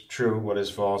is true, what is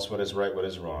false, what is right, what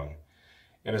is wrong.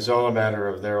 And it's all a matter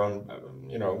of their own,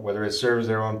 whether it serves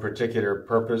their own particular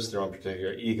purpose, their own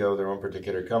particular ego, their own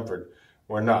particular comfort,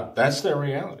 or not. That's their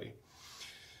reality.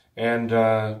 And,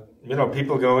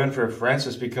 people go in for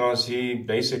Francis because he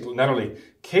basically not only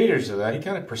caters to that, he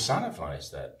kind of personifies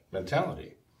that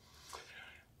mentality.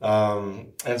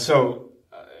 And so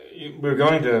we're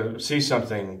going to see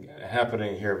something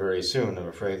happening here very soon, I'm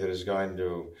afraid, that is going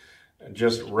to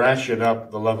just ratchet up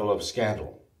the level of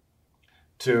scandal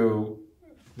to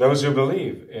those who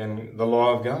believe in the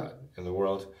law of God in the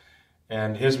world.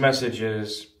 And his message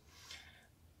is,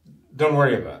 don't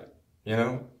worry about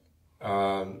it,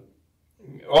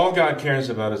 all God cares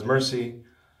about is mercy.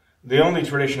 The only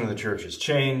tradition of the church is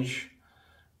change.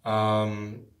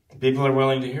 People are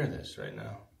willing to hear this right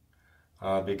now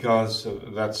because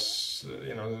that's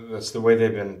the way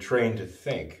they've been trained to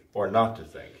think or not to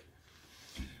think.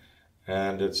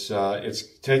 And it's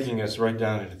taking us right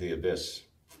down into the abyss.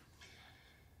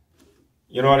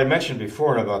 What I mentioned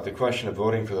before about the question of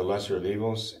voting for the lesser of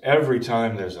evils, every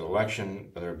time there's an election,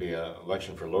 whether it be an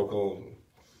election for local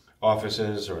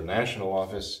offices or national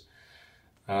office,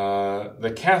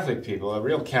 the Catholic people, the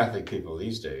real Catholic people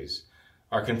these days,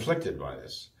 are conflicted by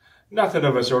this. Not the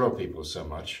Novus Ordo people so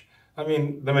much. I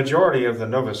mean, the majority of the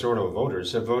Novus Ordo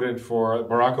voters have voted for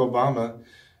Barack Obama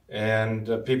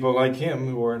and people like him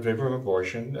who are in favor of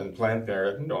abortion and Planned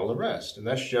Parenthood and all the rest. And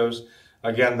that shows,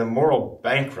 again, the moral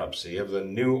bankruptcy of the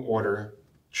New Order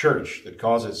church that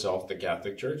calls itself the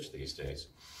Catholic Church these days.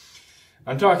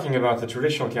 I'm talking about the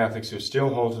traditional Catholics who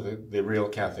still hold to the real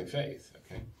Catholic faith,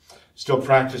 okay? Still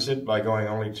practice it by going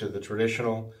only to the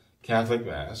traditional Catholic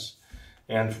Mass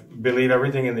and believe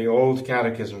everything in the old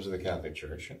catechisms of the Catholic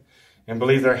Church and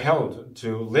believe they're held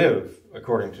to live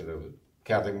according to the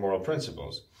Catholic moral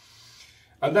principles.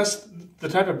 And that's the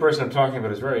type of person I'm talking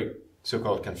about is very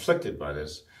so-called conflicted by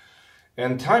this.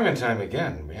 And time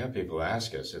again, we have people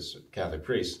ask us as Catholic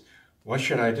priests, what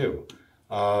should I do?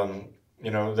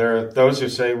 There are those who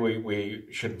say we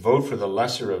should vote for the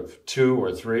lesser of 2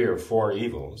 or 3 or 4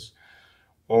 evils,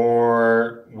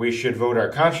 or we should vote our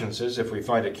consciences if we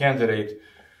find a candidate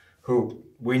who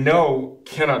we know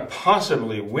cannot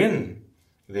possibly win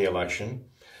the election,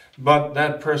 but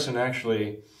that person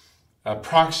actually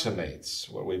approximates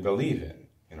what we believe in,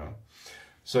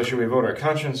 So should we vote our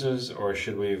consciences, or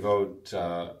should we vote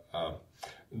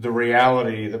the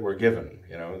reality that we're given,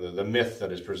 the myth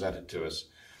that is presented to us,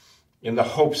 in the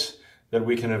hopes that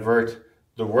we can avert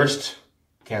the worst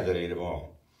candidate of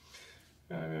all?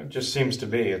 It just seems to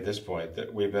me at this point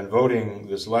that we've been voting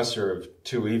this lesser of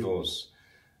two evils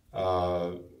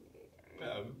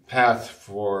path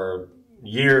for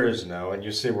years now, and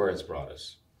you see where it's brought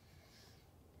us.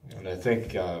 And I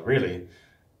think really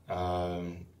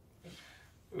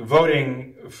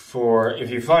voting for, if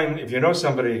you know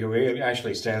somebody who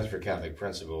actually stands for Catholic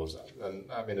principles, and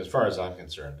I mean, as far as I'm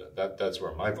concerned, that's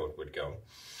where my vote would go.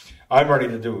 I'm ready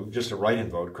to do just a write-in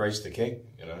vote, Christ the King,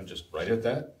 just write it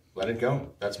that, let it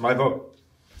go. That's my vote.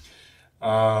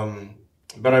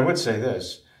 But I would say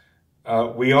this,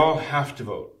 we all have to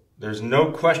vote. There's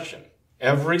no question.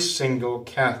 Every single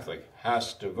Catholic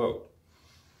has to vote.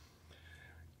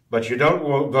 But you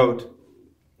don't vote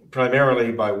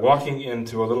primarily by walking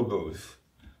into a little booth,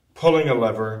 pulling a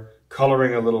lever,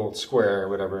 coloring a little square or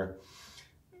whatever.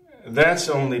 That's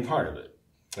only part of it,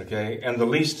 okay? And the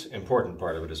least important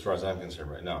part of it, as far as I'm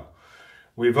concerned right now.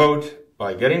 We vote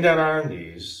by getting down on our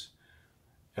knees,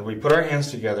 and we put our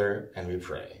hands together and we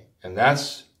pray. And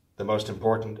that's the most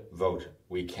important vote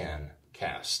we can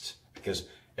cast. Because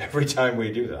every time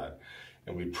we do that,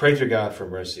 and we pray to God for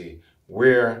mercy,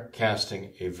 we're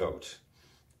casting a vote.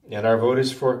 And our vote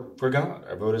is for God.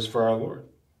 Our vote is for our Lord.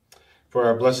 For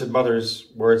our Blessed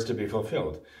Mother's words to be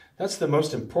fulfilled. That's the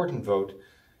most important vote.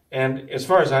 And as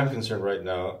far as I'm concerned right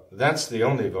now, that's the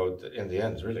only vote that in the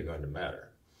end is really going to matter.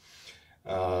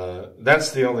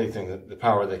 That's the only thing, the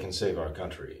power that can save our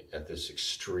country in this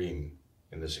extreme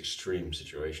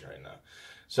situation right now.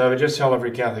 So I would just tell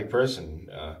every Catholic person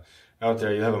out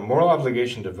there, you have a moral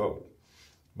obligation to vote.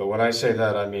 But when I say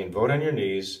that, I mean vote on your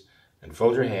knees and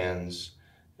fold your hands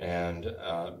and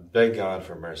beg God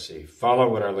for mercy. Follow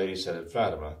what Our Lady said at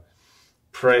Fatima.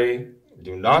 Pray,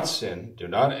 do not sin, do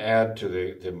not add to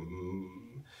the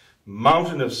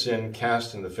mountain of sin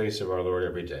cast in the face of our Lord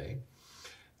every day.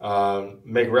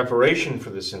 Make reparation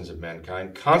for the sins of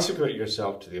mankind. Consecrate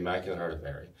yourself to the Immaculate Heart of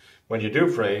Mary. When you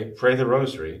do pray, pray the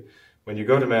Rosary. When you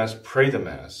go to Mass, pray the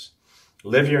Mass.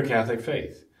 Live your Catholic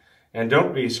faith. And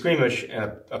don't be squeamish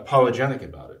and apologetic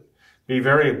about it. Be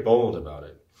very bold about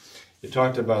it. You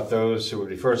talked about those who would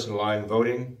be first in line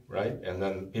voting, right? And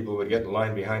then people would get in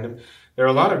line behind them. There are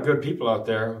a lot of good people out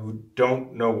there who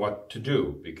don't know what to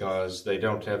do because they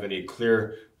don't have any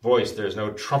clear voice. There's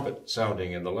no trumpet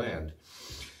sounding in the land.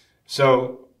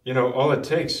 So, all it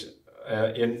takes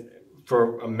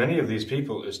for many of these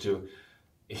people is to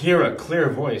hear a clear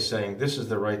voice saying this is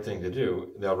the right thing to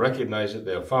do. They'll recognize it,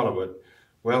 they'll follow it.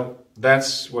 Well,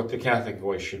 that's what the Catholic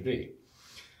voice should be.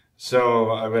 So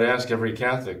I would ask every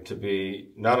Catholic to be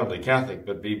not only Catholic,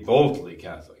 but be boldly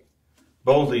Catholic,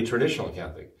 boldly traditional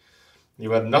Catholic.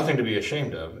 You have nothing to be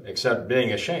ashamed of except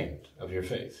being ashamed of your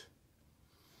faith.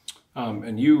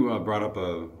 And you brought up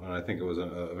and I think it was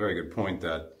a very good point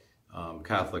that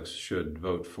Catholics should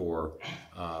vote for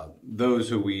those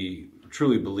who we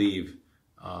truly believe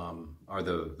are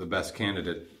the best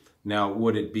candidate. Now,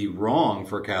 would it be wrong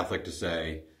for a Catholic to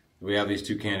say, we have these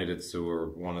two candidates who are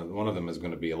one of them is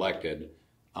going to be elected.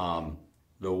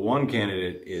 The one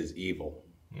candidate is evil.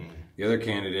 The other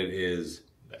candidate is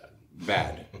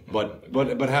bad,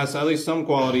 but has at least some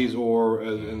qualities, or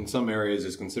in some areas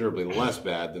is considerably less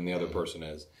bad than the other person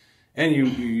is. And you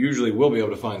usually will be able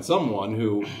to find someone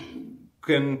who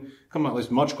can come at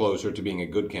least much closer to being a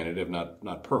good candidate, if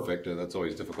not perfect. And that's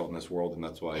always difficult in this world, and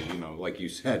that's why, like you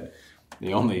said,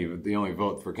 the only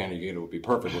vote for candidate who would be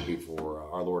perfect would be for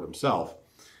our Lord himself.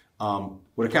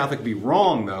 Would a Catholic be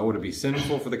wrong, though? Would it be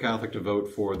sinful for the Catholic to vote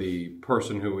for the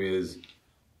person who is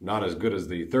not as good as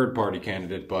the third-party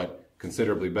candidate, but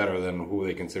considerably better than who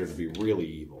they consider to be really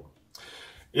evil?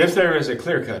 If there is a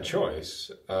clear-cut choice,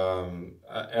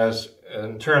 as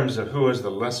in terms of who is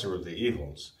the lesser of the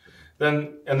evils,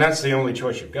 then, and that's the only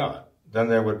choice you've got, then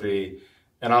there would be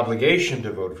an obligation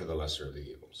to vote for the lesser of the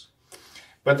evils.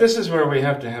 But this is where we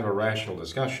have to have a rational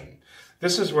discussion.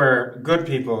 This is where good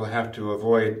people have to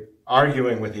avoid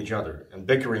arguing with each other and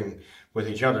bickering with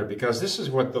each other, because this is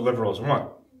what the liberals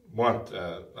want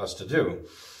us to do,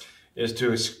 is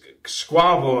to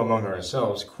squabble among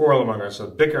ourselves, quarrel among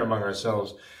ourselves, bicker among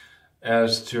ourselves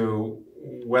as to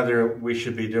whether we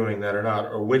should be doing that or not,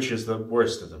 or which is the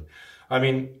worst of them. I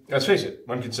mean, let's face it,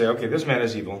 one could say, okay, this man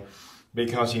is evil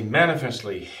because he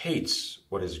manifestly hates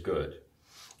what is good,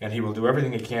 and he will do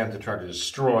everything he can to try to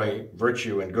destroy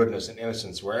virtue and goodness and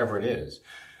innocence wherever it is.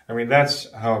 I mean,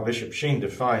 that's how Bishop Sheen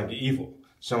defined evil,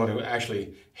 someone who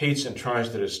actually hates and tries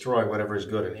to destroy whatever is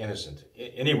good and innocent,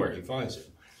 anywhere he finds it.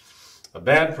 A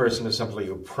bad person is somebody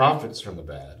who profits from the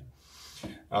bad.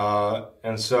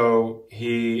 And so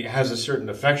he has a certain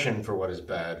affection for what is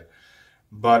bad,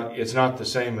 but it's not the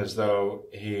same as though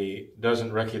he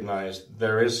doesn't recognize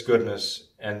there is goodness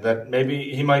and that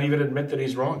maybe he might even admit that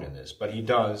he's wrong in this, but he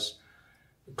does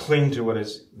cling to what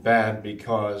is bad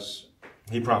because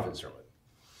he profits from it.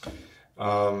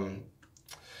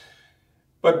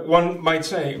 But one might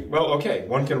say, well, okay,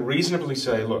 one can reasonably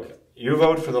say, look, you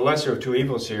vote for the lesser of two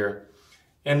evils here,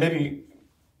 and maybe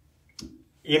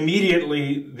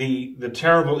immediately the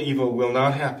terrible evil will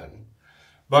not happen.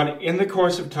 But in the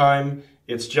course of time,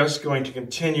 it's just going to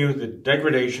continue the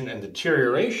degradation and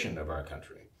deterioration of our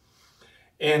country.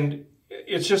 And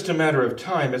it's just a matter of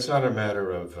time. It's not a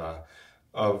matter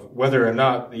of whether or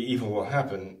not the evil will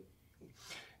happen.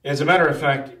 As a matter of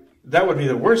fact, that would be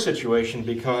the worst situation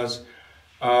because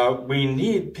we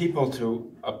need people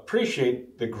to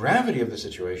appreciate the gravity of the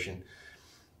situation.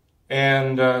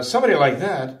 And somebody like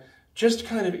that just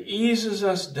kind of eases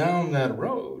us down that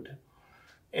road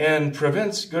and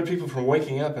prevents good people from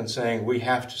waking up and saying, we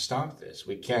have to stop this.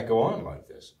 We can't go on like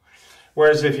this.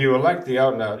 Whereas if you elect the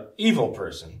out-and-out evil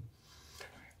person,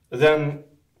 then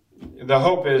the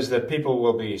hope is that people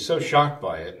will be so shocked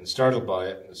by it and startled by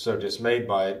it and so dismayed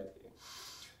by it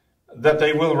that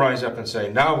they will rise up and say,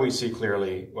 now we see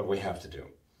clearly what we have to do.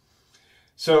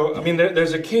 So, I mean,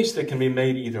 there's a case that can be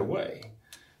made either way.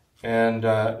 And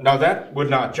now that would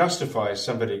not justify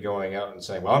somebody going out and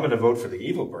saying, well, I'm going to vote for the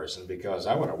evil person because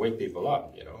I want to wake people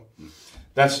up, you know.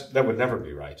 That would never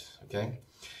be right, okay?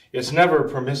 It's never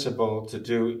permissible to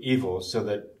do evil so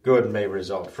that good may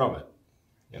result from it,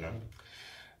 you know.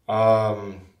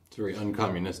 It's very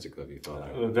uncommunistic of you, Father.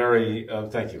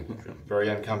 Thank you. Very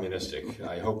uncommunistic.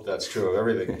 I hope that's true of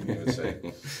everything you would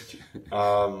say.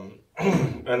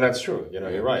 And that's true. You know,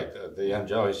 you're right. The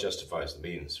end always justifies the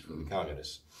means for the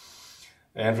communists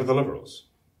and for the liberals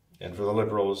and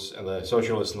the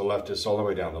socialists and the leftists all the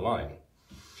way down the line.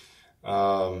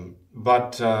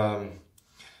 But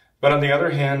on the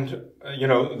other hand, you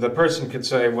know, the person could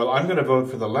say, well, I'm going to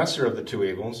vote for the lesser of the two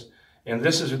evils, and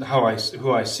this is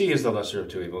who I see as the lesser of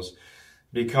two evils,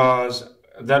 because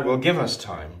that will give us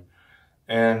time,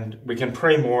 and we can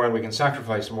pray more, and we can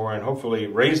sacrifice more, and hopefully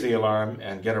raise the alarm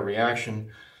and get a reaction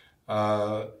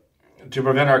to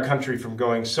prevent our country from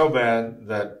going so bad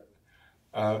that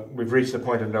we've reached the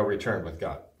point of no return with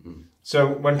God. So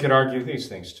one can argue these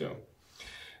things too.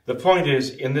 The point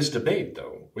is, in this debate,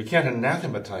 though, we can't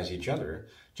anathematize each other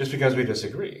just because we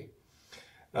disagree.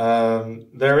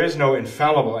 There is no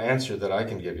infallible answer that I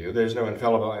can give you. There's no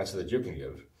infallible answer that you can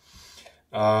give.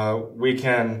 We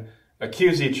can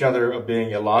accuse each other of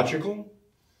being illogical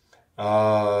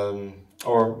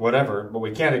or whatever, but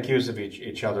we can't accuse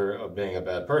each other of being a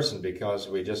bad person because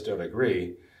we just don't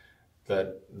agree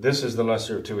that this is the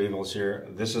lesser of two evils here,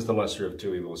 this is the lesser of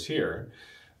two evils here,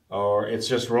 or it's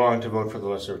just wrong to vote for the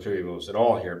lesser of two evils at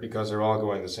all here because they're all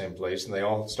going the same place and they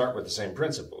all start with the same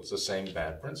principles, the same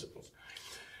bad principles.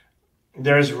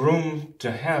 There's room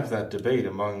to have that debate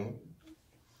among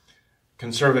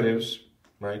conservatives,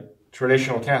 right?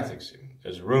 Traditional Catholics.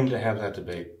 There's room to have that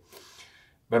debate.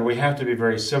 But we have to be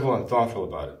very civil and thoughtful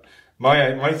about it.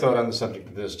 My thought on the subject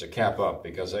of this, to cap up,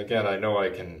 because again, I know I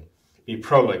can be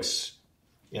prolix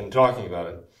in talking about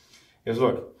it, is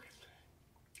look,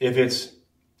 if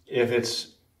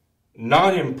it's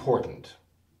not important,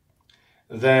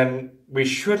 then we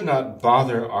should not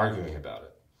bother arguing about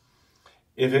it.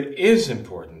 If it is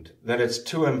important, then it's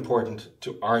too important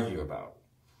to argue about.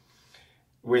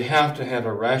 We have to have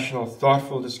a rational,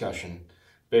 thoughtful discussion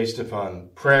based upon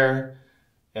prayer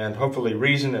and hopefully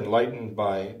reason enlightened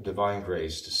by divine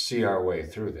grace to see our way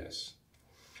through this.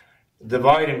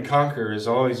 Divide and conquer has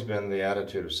always been the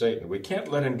attitude of Satan. We can't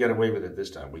let him get away with it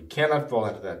this time. We cannot fall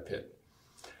into that pit.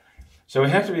 So we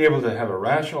have to be able to have a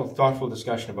rational, thoughtful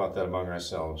discussion about that among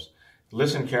ourselves.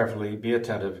 Listen carefully, be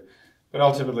attentive, but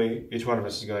ultimately each one of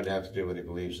us is going to have to do what he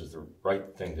believes is the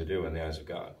right thing to do in the eyes of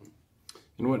God.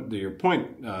 And your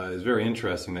point is very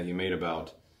interesting that you made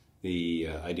about the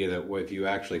idea that if you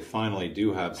actually finally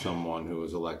do have someone who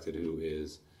is elected who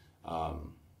is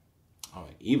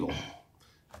evil.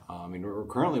 I mean,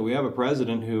 currently we have a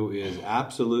president who is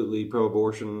absolutely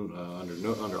pro-abortion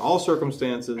under all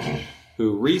circumstances,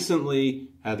 who recently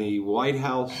had the White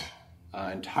House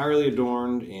entirely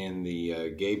adorned in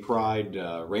the gay pride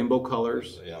rainbow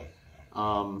colors. Yeah.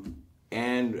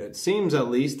 And it seems at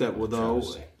least that though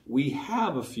we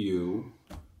have a few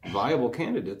viable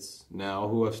candidates now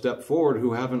who have stepped forward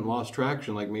who haven't lost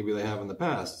traction like maybe they have in the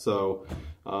past. So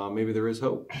maybe there is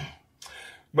hope.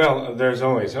 Well, there's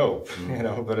always hope, you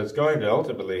know, but it's going to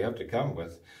ultimately have to come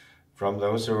from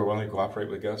those who are willing to cooperate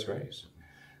with God's grace.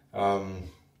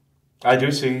 I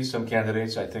do see some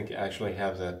candidates, I think, actually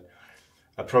have that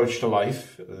approach to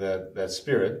life, that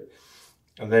spirit,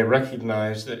 and they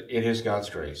recognize that it is God's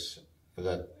grace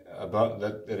that about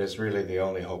that it is really the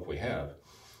only hope we have.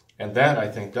 And that, I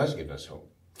think, does give us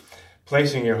hope.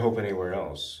 Placing your hope anywhere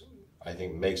else, I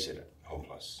think, makes it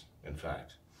hopeless, in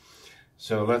fact.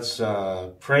 So let's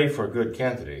pray for good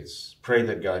candidates. Pray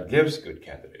that God gives good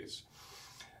candidates.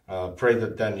 Pray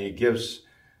that then he gives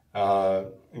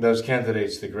those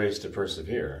candidates the grace to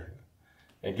persevere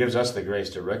and gives us the grace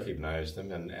to recognize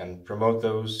them and promote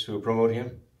those who promote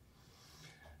him.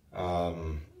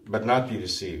 But not be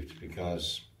deceived,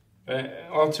 because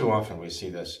all too often we see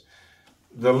this.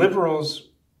 The liberals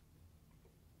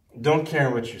don't care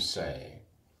what you say,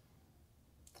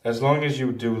 as long as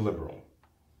you do liberal.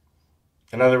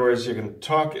 In other words, you can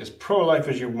talk as pro-life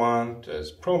as you want,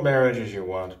 as pro-marriage as you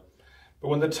want, but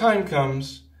when the time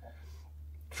comes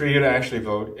for you to actually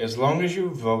vote, as long as you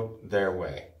vote their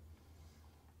way,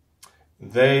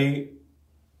 they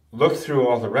look through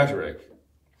all the rhetoric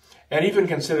and even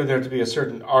consider there to be a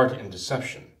certain art in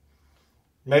deception.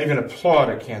 Might even applaud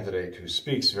a candidate who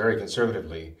speaks very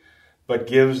conservatively, but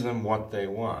gives them what they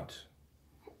want.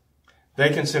 They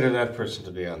consider that person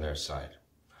to be on their side.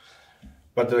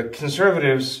 But the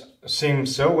conservatives seem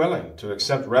so willing to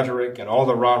accept rhetoric and all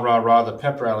the rah, the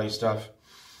pep rally stuff,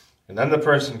 and then the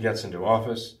person gets into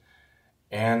office,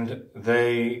 and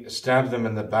they stab them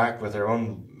in the back with their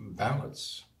own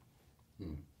ballots.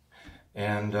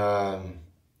 And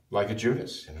like a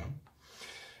Judas, you know.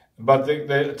 But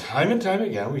the time and time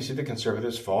again, we see the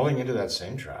conservatives falling into that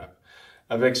same trap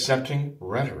of accepting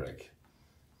rhetoric.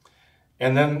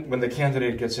 And then when the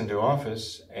candidate gets into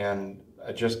office and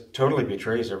just totally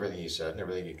betrays everything he said and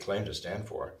everything he claimed to stand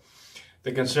for,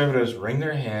 the conservatives wring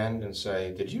their hand and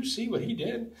say, "Did you see what he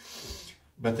did?"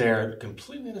 But they're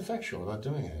completely ineffectual about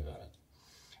doing anything about it.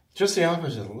 Just the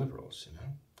opposite of the liberals, you know.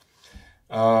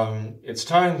 It's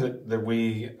time that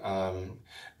we...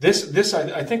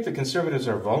 I think the conservatives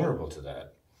are vulnerable to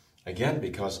that. Again,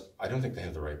 because I don't think they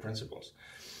have the right principles.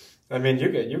 I mean, you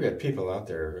get people out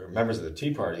there, members of the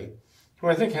Tea Party, who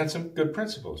I think had some good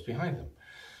principles behind them.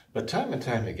 But time and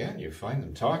time again, you find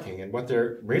them talking, and what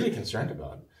they're really concerned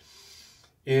about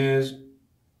is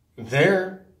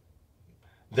their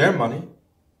money,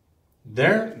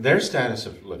 their status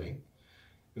of living,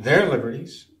 their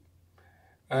liberties,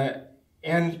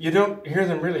 and you don't hear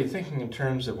them really thinking in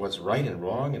terms of what's right and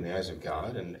wrong in the eyes of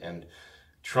God and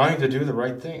trying to do the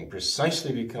right thing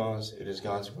precisely because it is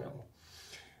God's will.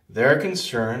 They're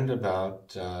concerned about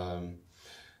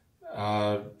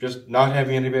just not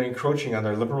having anybody encroaching on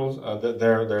their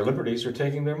their liberties or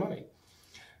taking their money.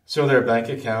 So their bank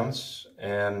accounts,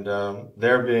 and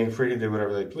they're being free to do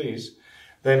whatever they please.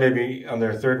 They may be on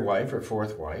their third wife or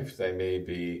fourth wife. They may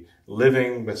be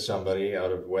living with somebody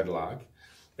out of wedlock,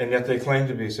 and yet they claim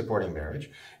to be supporting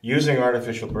marriage, using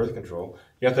artificial birth control,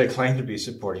 yet they claim to be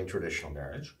supporting traditional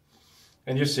marriage.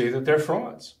 And you see that they're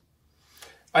frauds.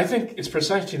 I think it's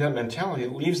precisely that mentality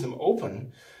that leaves them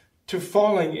open to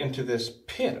falling into this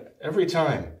pit every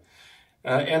time.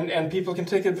 And people can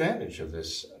take advantage of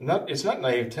this. It's not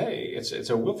naivete, it's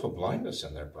a willful blindness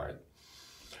on their part.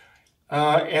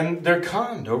 And they're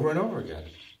conned over and over again.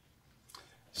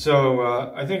 So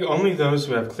I think only those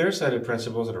who have clear-sighted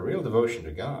principles and a real devotion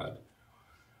to God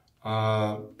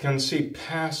can see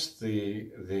past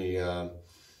the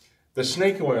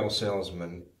snake oil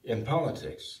salesman in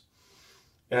politics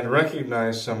and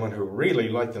recognize someone who really,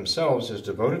 like themselves, is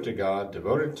devoted to God,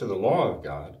 devoted to the law of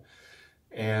God,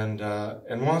 and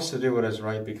wants to do what is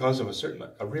right because of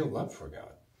a real love for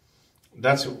God.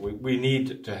 That's what we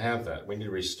need to have that. We need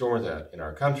to restore that in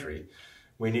our country.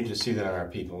 We need to see that in our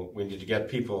people. We need to get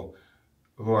people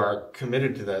who are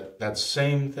committed to that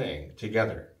same thing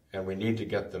together, and we need to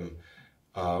get them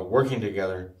working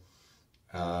together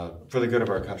for the good of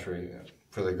our country,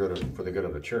 for the good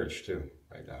of the church too.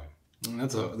 Right now,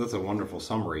 that's a wonderful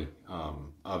summary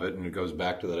of it, and it goes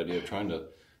back to that idea of trying to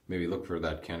maybe look for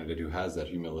that candidate who has that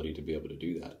humility to be able to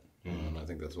do that. And I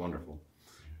think that's wonderful.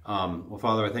 Well,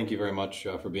 Father, I thank you very much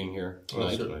for being here tonight.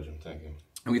 Well, certainly, Jim. Thank you.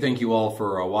 And we thank you all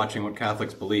for watching What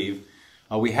Catholics Believe.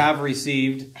 We have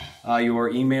received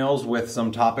your emails with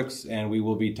some topics, and we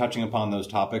will be touching upon those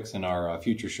topics in our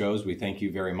future shows. We thank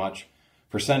you very much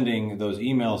for sending those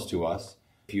emails to us.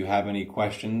 If you have any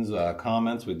questions,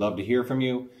 comments, we'd love to hear from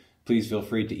you. Please feel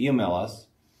free to email us.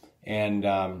 And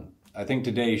I think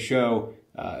today's show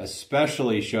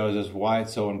especially shows us why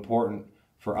it's so important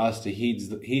for us to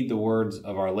heed the words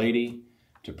of Our Lady,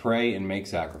 to pray and make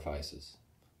sacrifices.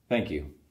 Thank you.